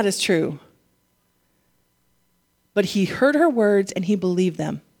proven God is true. But he heard her words, and he believed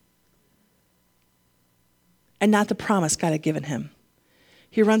them. And not the promise God had given him.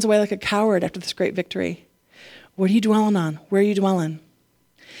 He runs away like a coward after this great victory. What are you dwelling on? Where are you dwelling?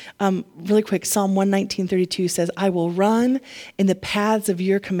 Really quick, Psalm 119:32 says, I will run in the paths of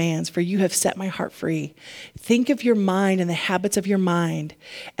your commands, for you have set my heart free. Think of your mind and the habits of your mind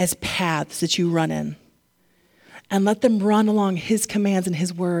as paths that you run in. And let them run along his commands and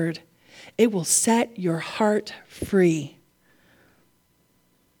his word. It will set your heart free.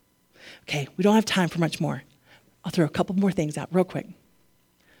 Okay, we don't have time for much more. I'll throw a couple more things out real quick.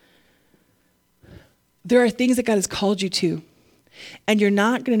 There are things that God has called you to, and you're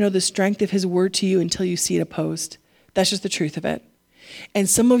not going to know the strength of his word to you until you see it opposed. That's just the truth of it. And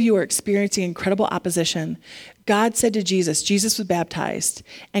some of you are experiencing incredible opposition. God said to Jesus was baptized,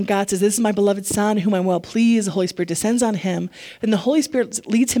 and God says, this is my beloved son whom I'm well pleased. The Holy Spirit descends on him, and the Holy Spirit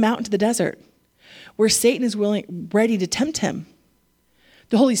leads him out into the desert where Satan is ready to tempt him.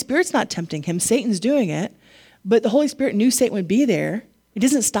 The Holy Spirit's not tempting him. Satan's doing it, but the Holy Spirit knew Satan would be there. It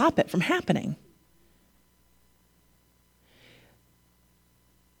doesn't stop it from happening.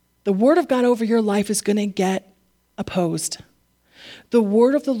 The word of God over your life is going to get opposed. The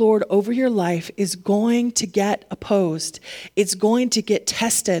word of the Lord over your life is going to get opposed. It's going to get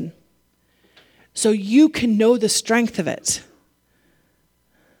tested so you can know the strength of it.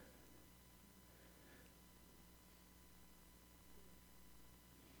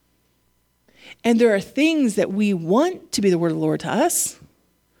 And there are things that we want to be the word of the Lord to us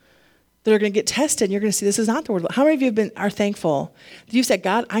that are going to get tested, and you're going to see this is not the word. How many of you are thankful that you've said,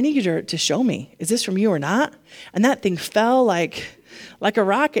 God, I need you to show me. Is this from you or not? And that thing fell like a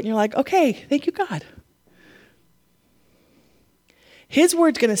rocket, and you're like, okay, thank you, God. His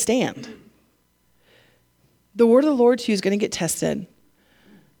word's going to stand. The word of the Lord to you is going to get tested.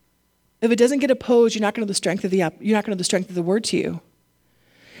 If it doesn't get opposed, you're not going to know the strength of the word to you.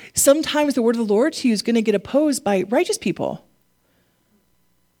 Sometimes the word of the Lord to you is going to get opposed by righteous people.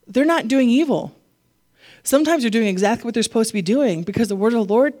 They're not doing evil. Sometimes they're doing exactly what they're supposed to be doing because the word of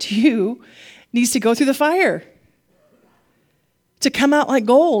the Lord to you needs to go through the fire to come out like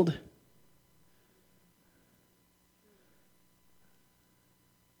gold.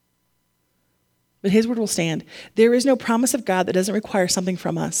 But his word will stand. There is no promise of God that doesn't require something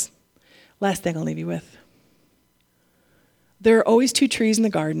from us. Last thing I'll leave you with. There are always two trees in the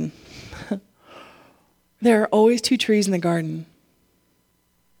garden. There are always two trees in the garden.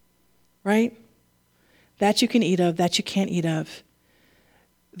 Right? That you can eat of, that you can't eat of.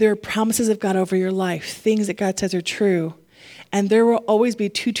 There are promises of God over your life, things that God says are true. And there will always be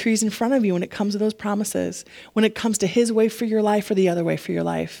two trees in front of you when it comes to those promises, when it comes to his way for your life or the other way for your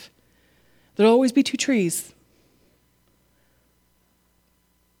life. There will always be two trees.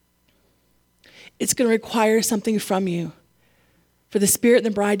 It's going to require something from you. For the Spirit and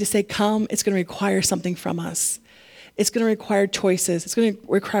the bride to say, come, it's going to require something from us. It's going to require choices. It's going to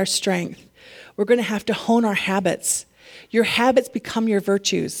require strength. We're going to have to hone our habits. Your habits become your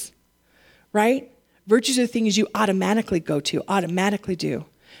virtues, right? Virtues are things you automatically go to, automatically do.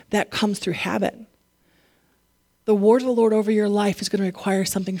 That comes through habit. The word of the Lord over your life is going to require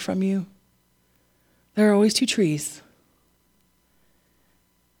something from you. There are always two trees.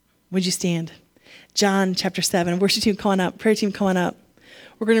 Would you stand? John chapter 7. Worship team, come on up. Prayer team, come on up.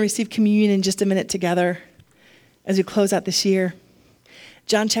 We're going to receive communion in just a minute together as we close out this year.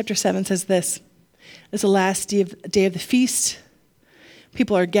 John chapter 7 says this. It's the last day of the feast.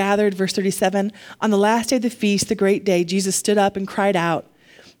 People are gathered. Verse 37. On the last day of the feast, the great day, Jesus stood up and cried out,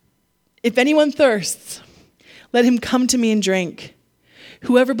 if anyone thirsts, let him come to me and drink.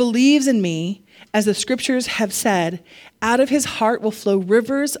 Whoever believes in me, as the scriptures have said, out of his heart will flow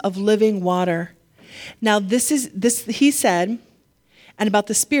rivers of living water. Now this he said, and about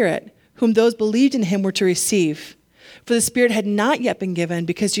the Spirit, whom those believed in him were to receive. For the Spirit had not yet been given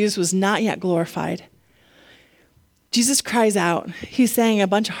because Jesus was not yet glorified. Jesus cries out. He's saying a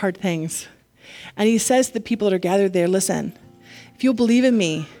bunch of hard things. And he says to the people that are gathered there, listen, if you'll believe in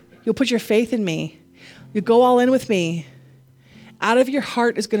me, you'll put your faith in me, you'll go all in with me, Out of your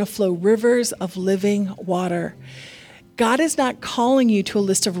heart is going to flow rivers of living water. God is not calling you to a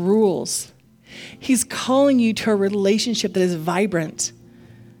list of rules. He's calling you to a relationship that is vibrant.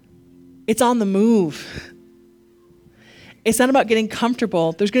 It's on the move. It's not about getting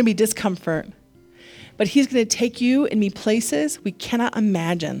comfortable. There's going to be discomfort. But he's going to take you and me places we cannot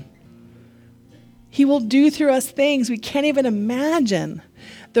imagine. He will do through us things we can't even imagine.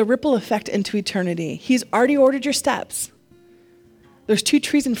 The ripple effect into eternity. He's already ordered your steps. There's 2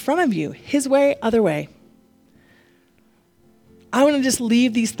 trees in front of you. His way, other way. I want to just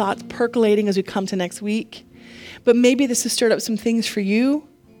leave these thoughts percolating as we come to next week. But maybe this has stirred up some things for you.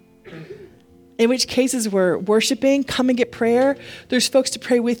 In which cases we're worshiping, come and get prayer. There's folks to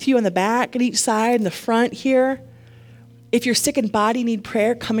pray with you on the back, at each side, in the front here. If you're sick in body, need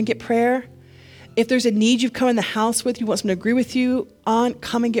prayer, come and get prayer. If there's a need you've come in the house with, you want someone to agree with you on,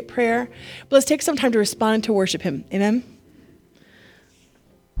 come and get prayer. But let's take some time to respond and to worship him. Amen?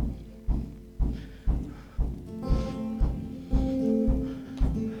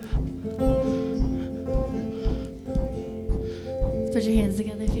 Put your hands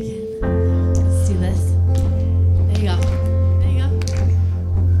together if you can. Let's do this. There you go. There you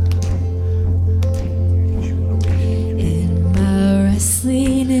go. In my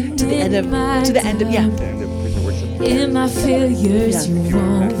wrestling and To the end of, yeah. In my failures, you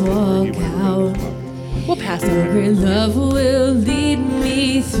won't walk out. We'll pass it. Your love will lead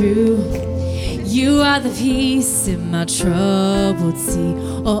me through. You are the peace in my troubled sea.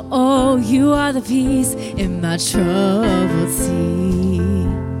 Oh, oh, you are the peace in my troubled sea.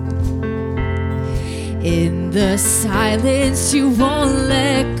 In the silence, you won't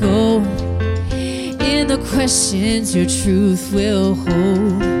let go. In the questions, your truth will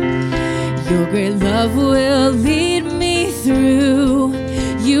hold. Your great love will lead me through.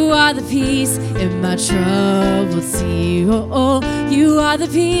 You are the peace in my troubled sea. Oh, oh, you are the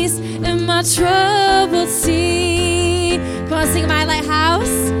peace in my troubled sea. Come on, sing My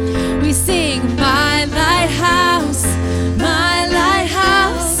Lighthouse. We sing My Lighthouse, My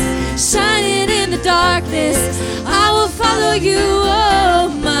Lighthouse, shining in the darkness. I will follow you, oh,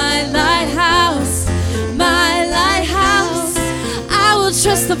 my lighthouse, My Lighthouse. I will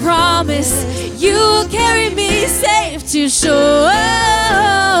trust the promise. You will carry me safe to shore,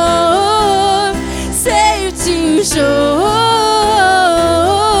 safe to shore,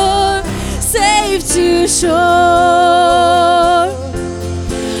 safe to shore.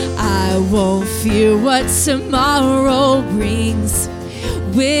 I won't fear what tomorrow brings.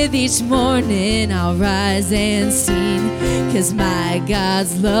 With each morning I'll rise and sing, 'cause my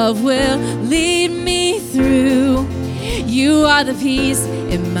God's love will lead me through. You are the peace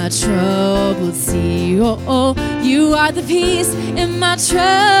in my troubled sea. Oh, oh, you are the peace in my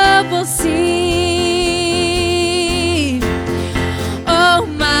troubled sea. Oh,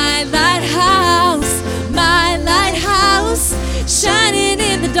 my lighthouse, shining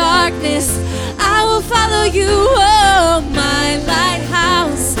in the darkness. I will follow you. Oh, my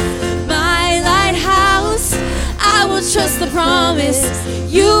lighthouse, I will trust the promise.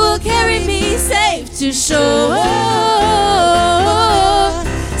 You will carry me safe to shore,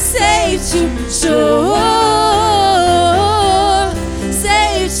 safe to shore,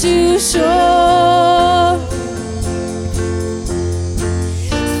 safe to shore.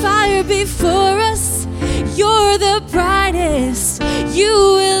 Fire before us, you're the brightest. You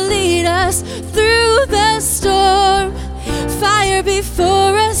will lead us through the storm. Fire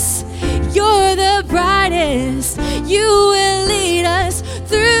before us, you're the brightest. You will lead us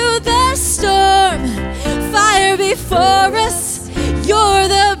through the storm. Fire before us, you're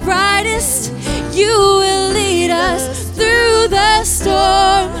the brightest. You will lead us through the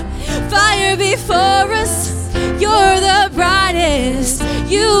storm. Fire before us, you're the brightest.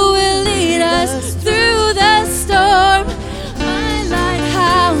 You will lead us through the storm.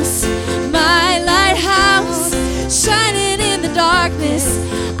 My lighthouse, shining in the darkness.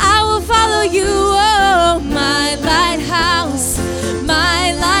 I will follow you, oh, my lighthouse,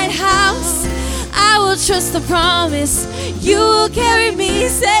 I will trust the promise. You will carry me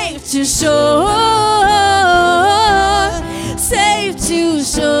safe to shore, safe to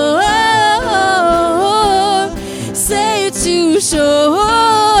shore, safe to shore,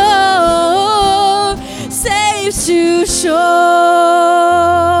 safe to shore.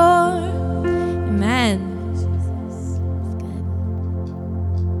 Amen.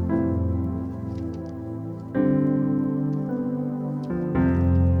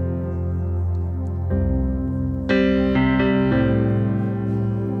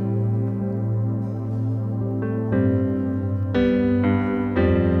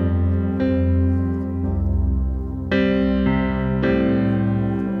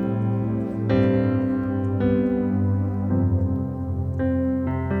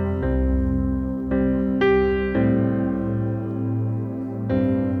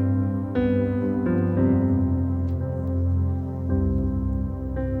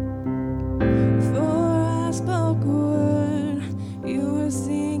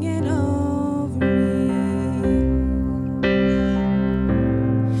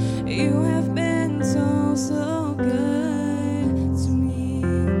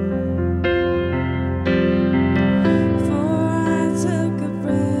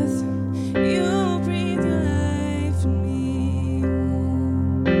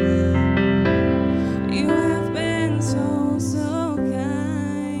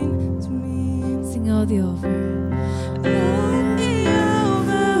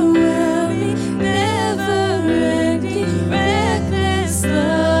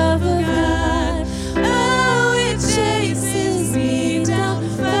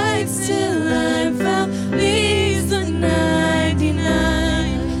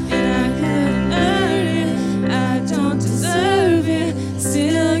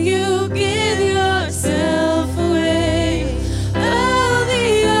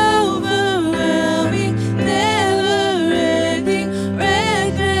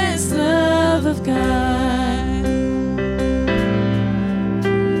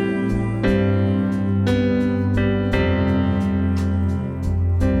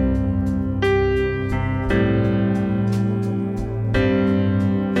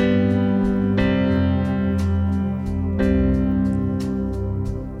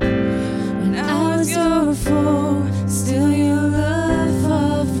 powerful, still your love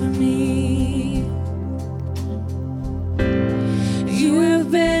fought for me. You have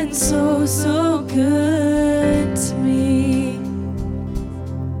been so, so good to me.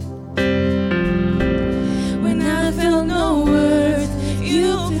 When I felt no worth,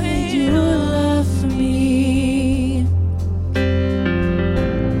 you paid your love for me.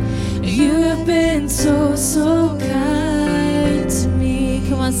 You have been so, so kind to me.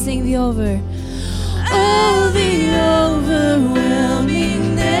 Come on, sing the over. Oh, the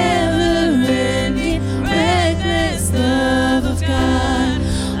overwhelming, never-ending, reckless love of God.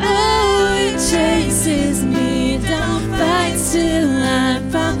 Oh, it chases me down, fights till I'm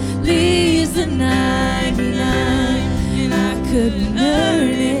found, leaves the 99. And I couldn't earn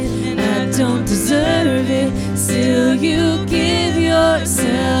it, and I don't deserve it, still you give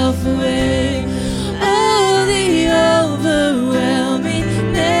yourself away. Oh, the overwhelming,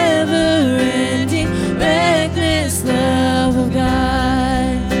 never-ending, reckless love of God.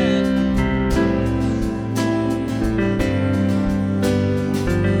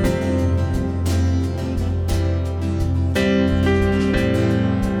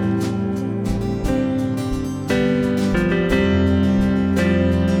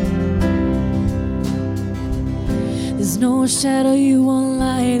 There's no shadow you won't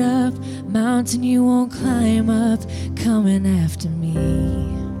light up, mountain you won't climb up, coming after me.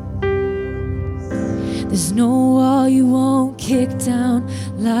 There's no wall you won't kick down,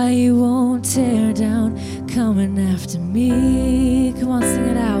 lie you won't tear down, coming after me. Come on, sing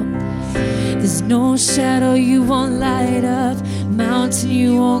it out. There's no shadow you won't light up, mountain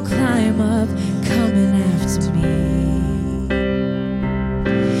you won't climb up, coming after me.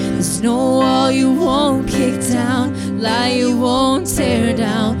 There's no wall you won't kick down, lie you won't tear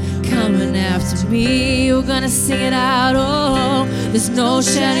down, coming after me. You're gonna sing it out. Oh, there's no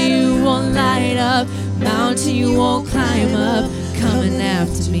shadow you won't light up, mountain you won't climb up, coming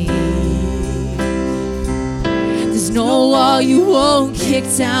after me. There's no wall you won't kick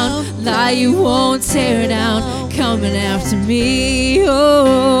down, lie you won't tear down, coming after me.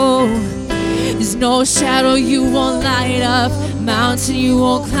 Oh, there's no shadow you won't light up, mountain you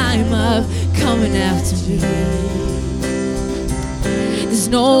won't climb up, coming after me. There's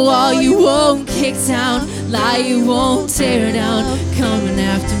no wall you won't kick down, lie you won't tear down, coming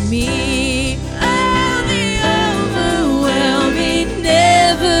after me. Oh, the overwhelming,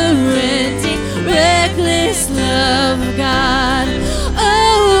 never-ending, reckless love of God.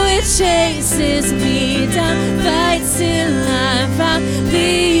 Oh, it chases me down, fights till I'm found,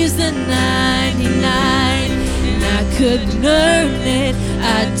 leaves the 99. And I couldn't earn it,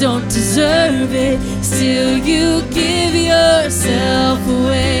 I don't deserve it, still you give yourself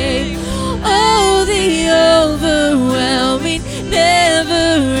away. Oh, the overwhelming,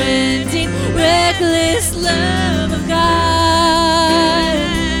 never-ending, reckless love of God.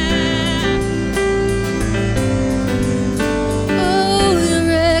 Oh, the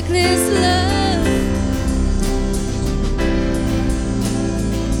reckless love.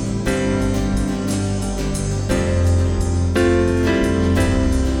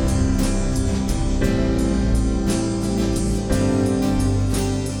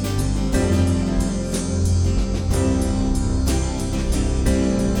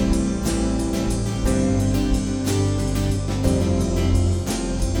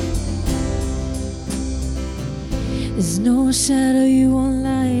 There's no shadow you won't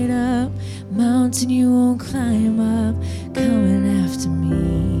light up, mountain you won't climb up, coming after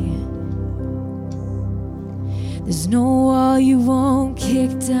me. There's no wall you won't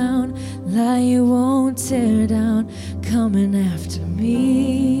kick down, lie you won't tear down, coming after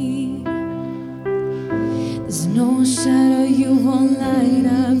me. There's no shadow you won't light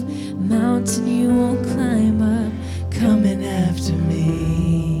up, mountain you won't climb up, coming after me.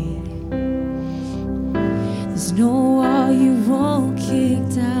 There's no wall you won't kick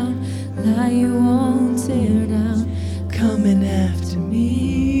down, lie you won't tear down, coming after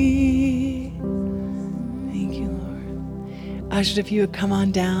me. Thank you, Lord. Ushers, if you would come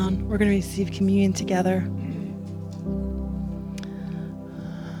on down, we're going to receive communion together.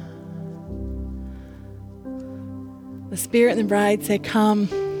 The Spirit and the bride say, come.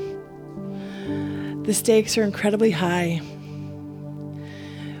 The stakes are incredibly high.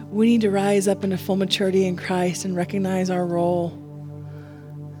 We need to rise up into full maturity in Christ and recognize our role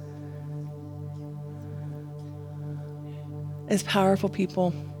as powerful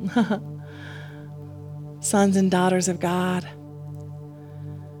people, sons and daughters of God,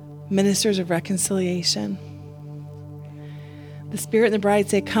 ministers of reconciliation. The Spirit and the bride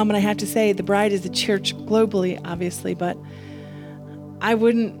say, come. And I have to say, the bride is the church globally, obviously, but I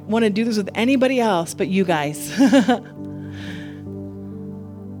wouldn't want to do this with anybody else but you guys.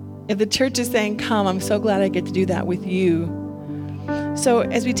 If the church is saying, come, I'm so glad I get to do that with you. So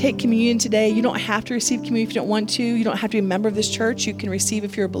as we take communion today, you don't have to receive communion if you don't want to. You don't have to be a member of this church. You can receive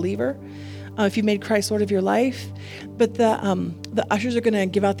if you're a believer, if you've made Christ Lord of your life. But the ushers are going to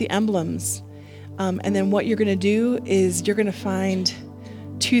give out the emblems. And then what you're going to do is you're going to find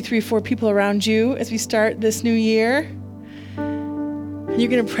 2, 3, 4 people around you as we start this new year. And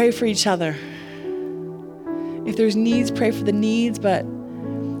you're going to pray for each other. If there's needs, pray for the needs. But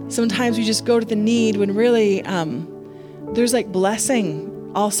sometimes we just go to the need when really there's like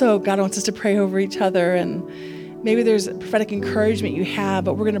blessing. Also, God wants us to pray over each other, and maybe there's a prophetic encouragement you have,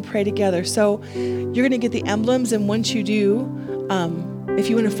 but we're going to pray together. So you're going to get the emblems, and once you do, if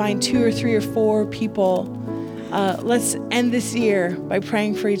you want to find 2 or 3 or 4 people, let's end this year by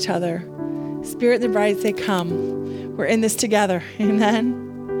praying for each other. Spirit and the bride say, come. We're in this together.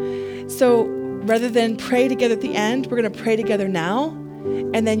 Amen. So rather than pray together at the end, we're going to pray together now.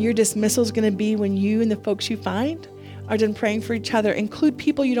 And then your dismissal is going to be when you and the folks you find are done praying for each other. Include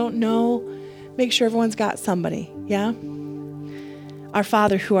people you don't know. Make sure everyone's got somebody. Yeah? Our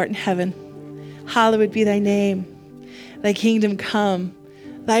Father who art in heaven, hallowed be thy name. Thy kingdom come.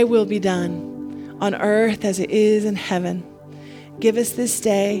 Thy will be done on earth as it is in heaven. Give us this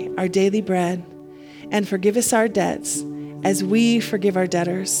day our daily bread, and forgive us our debts as we forgive our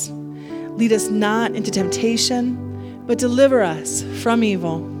debtors. Lead us not into temptation, but deliver us from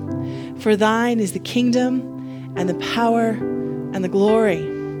evil. For thine is the kingdom and the power and the glory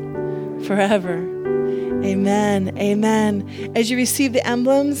forever. Amen. Amen. As you receive the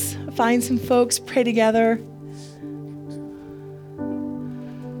emblems, find some folks, pray together.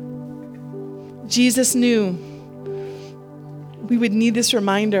 Jesus knew we would need this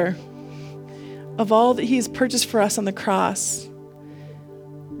reminder of all that he has purchased for us on the cross.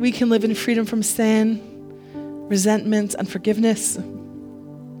 We can live in freedom from sin, resentment, unforgiveness.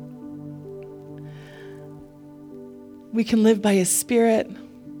 We can live by his Spirit.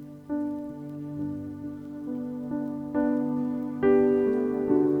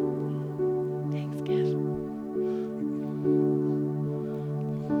 Thanks, Kev.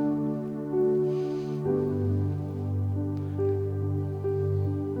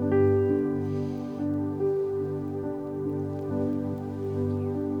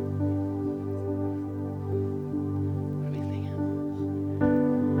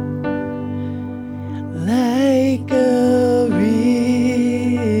 Like a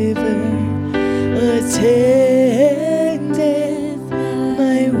river attendeth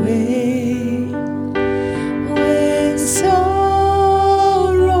my way, when sorrows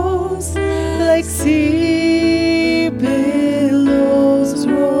like sea billows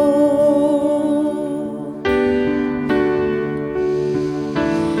roll.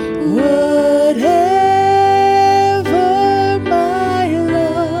 Whatever my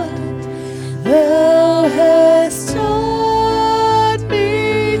lot, thou hast taught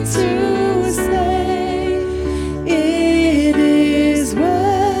me to say, it is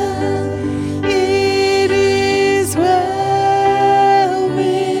well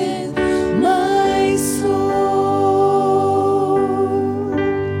with my soul.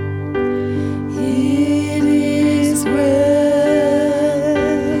 It is well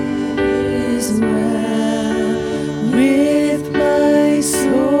with my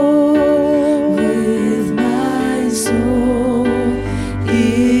soul. With my soul.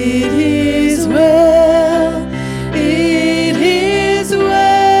 It is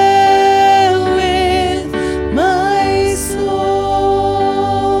well with my soul.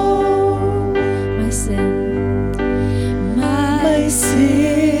 My sin, My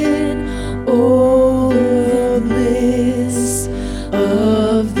sin, oh, the bliss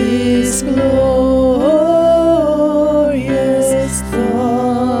of this glorious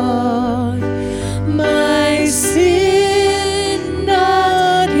thought. My sin,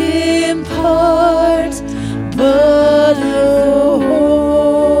 not in part, but the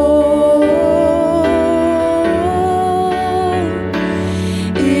whole,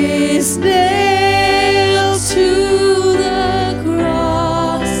 is nailed to the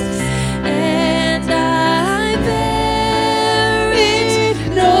cross, and I bear it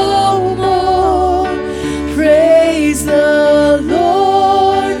no more.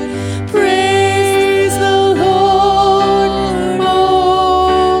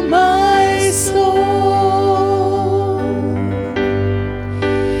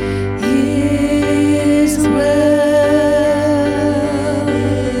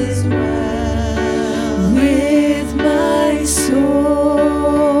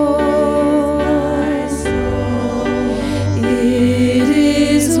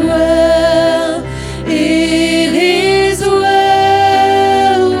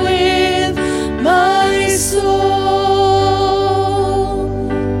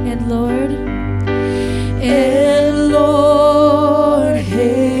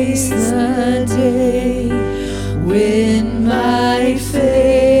 the day when my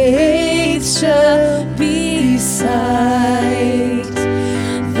faith shall be sight.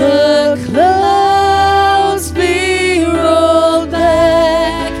 The clouds be rolled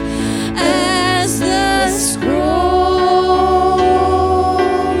back as the scroll.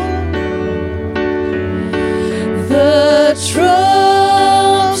 The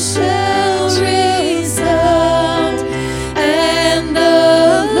trump shall resound, and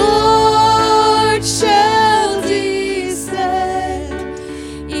the Lord shall descend.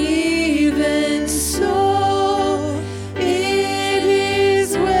 Even so, it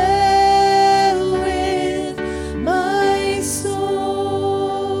is well with my soul.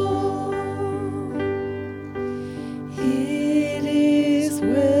 It is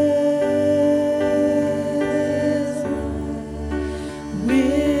well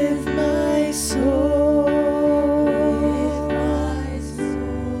with my soul.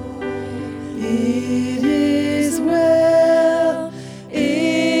 It is well.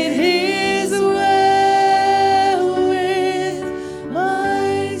 It is well with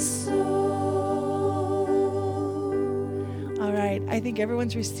my soul. All right, I think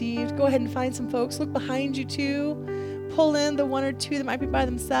everyone's received. Go ahead and find some folks. Look behind you too. Pull in the one or two that might be by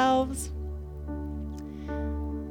themselves.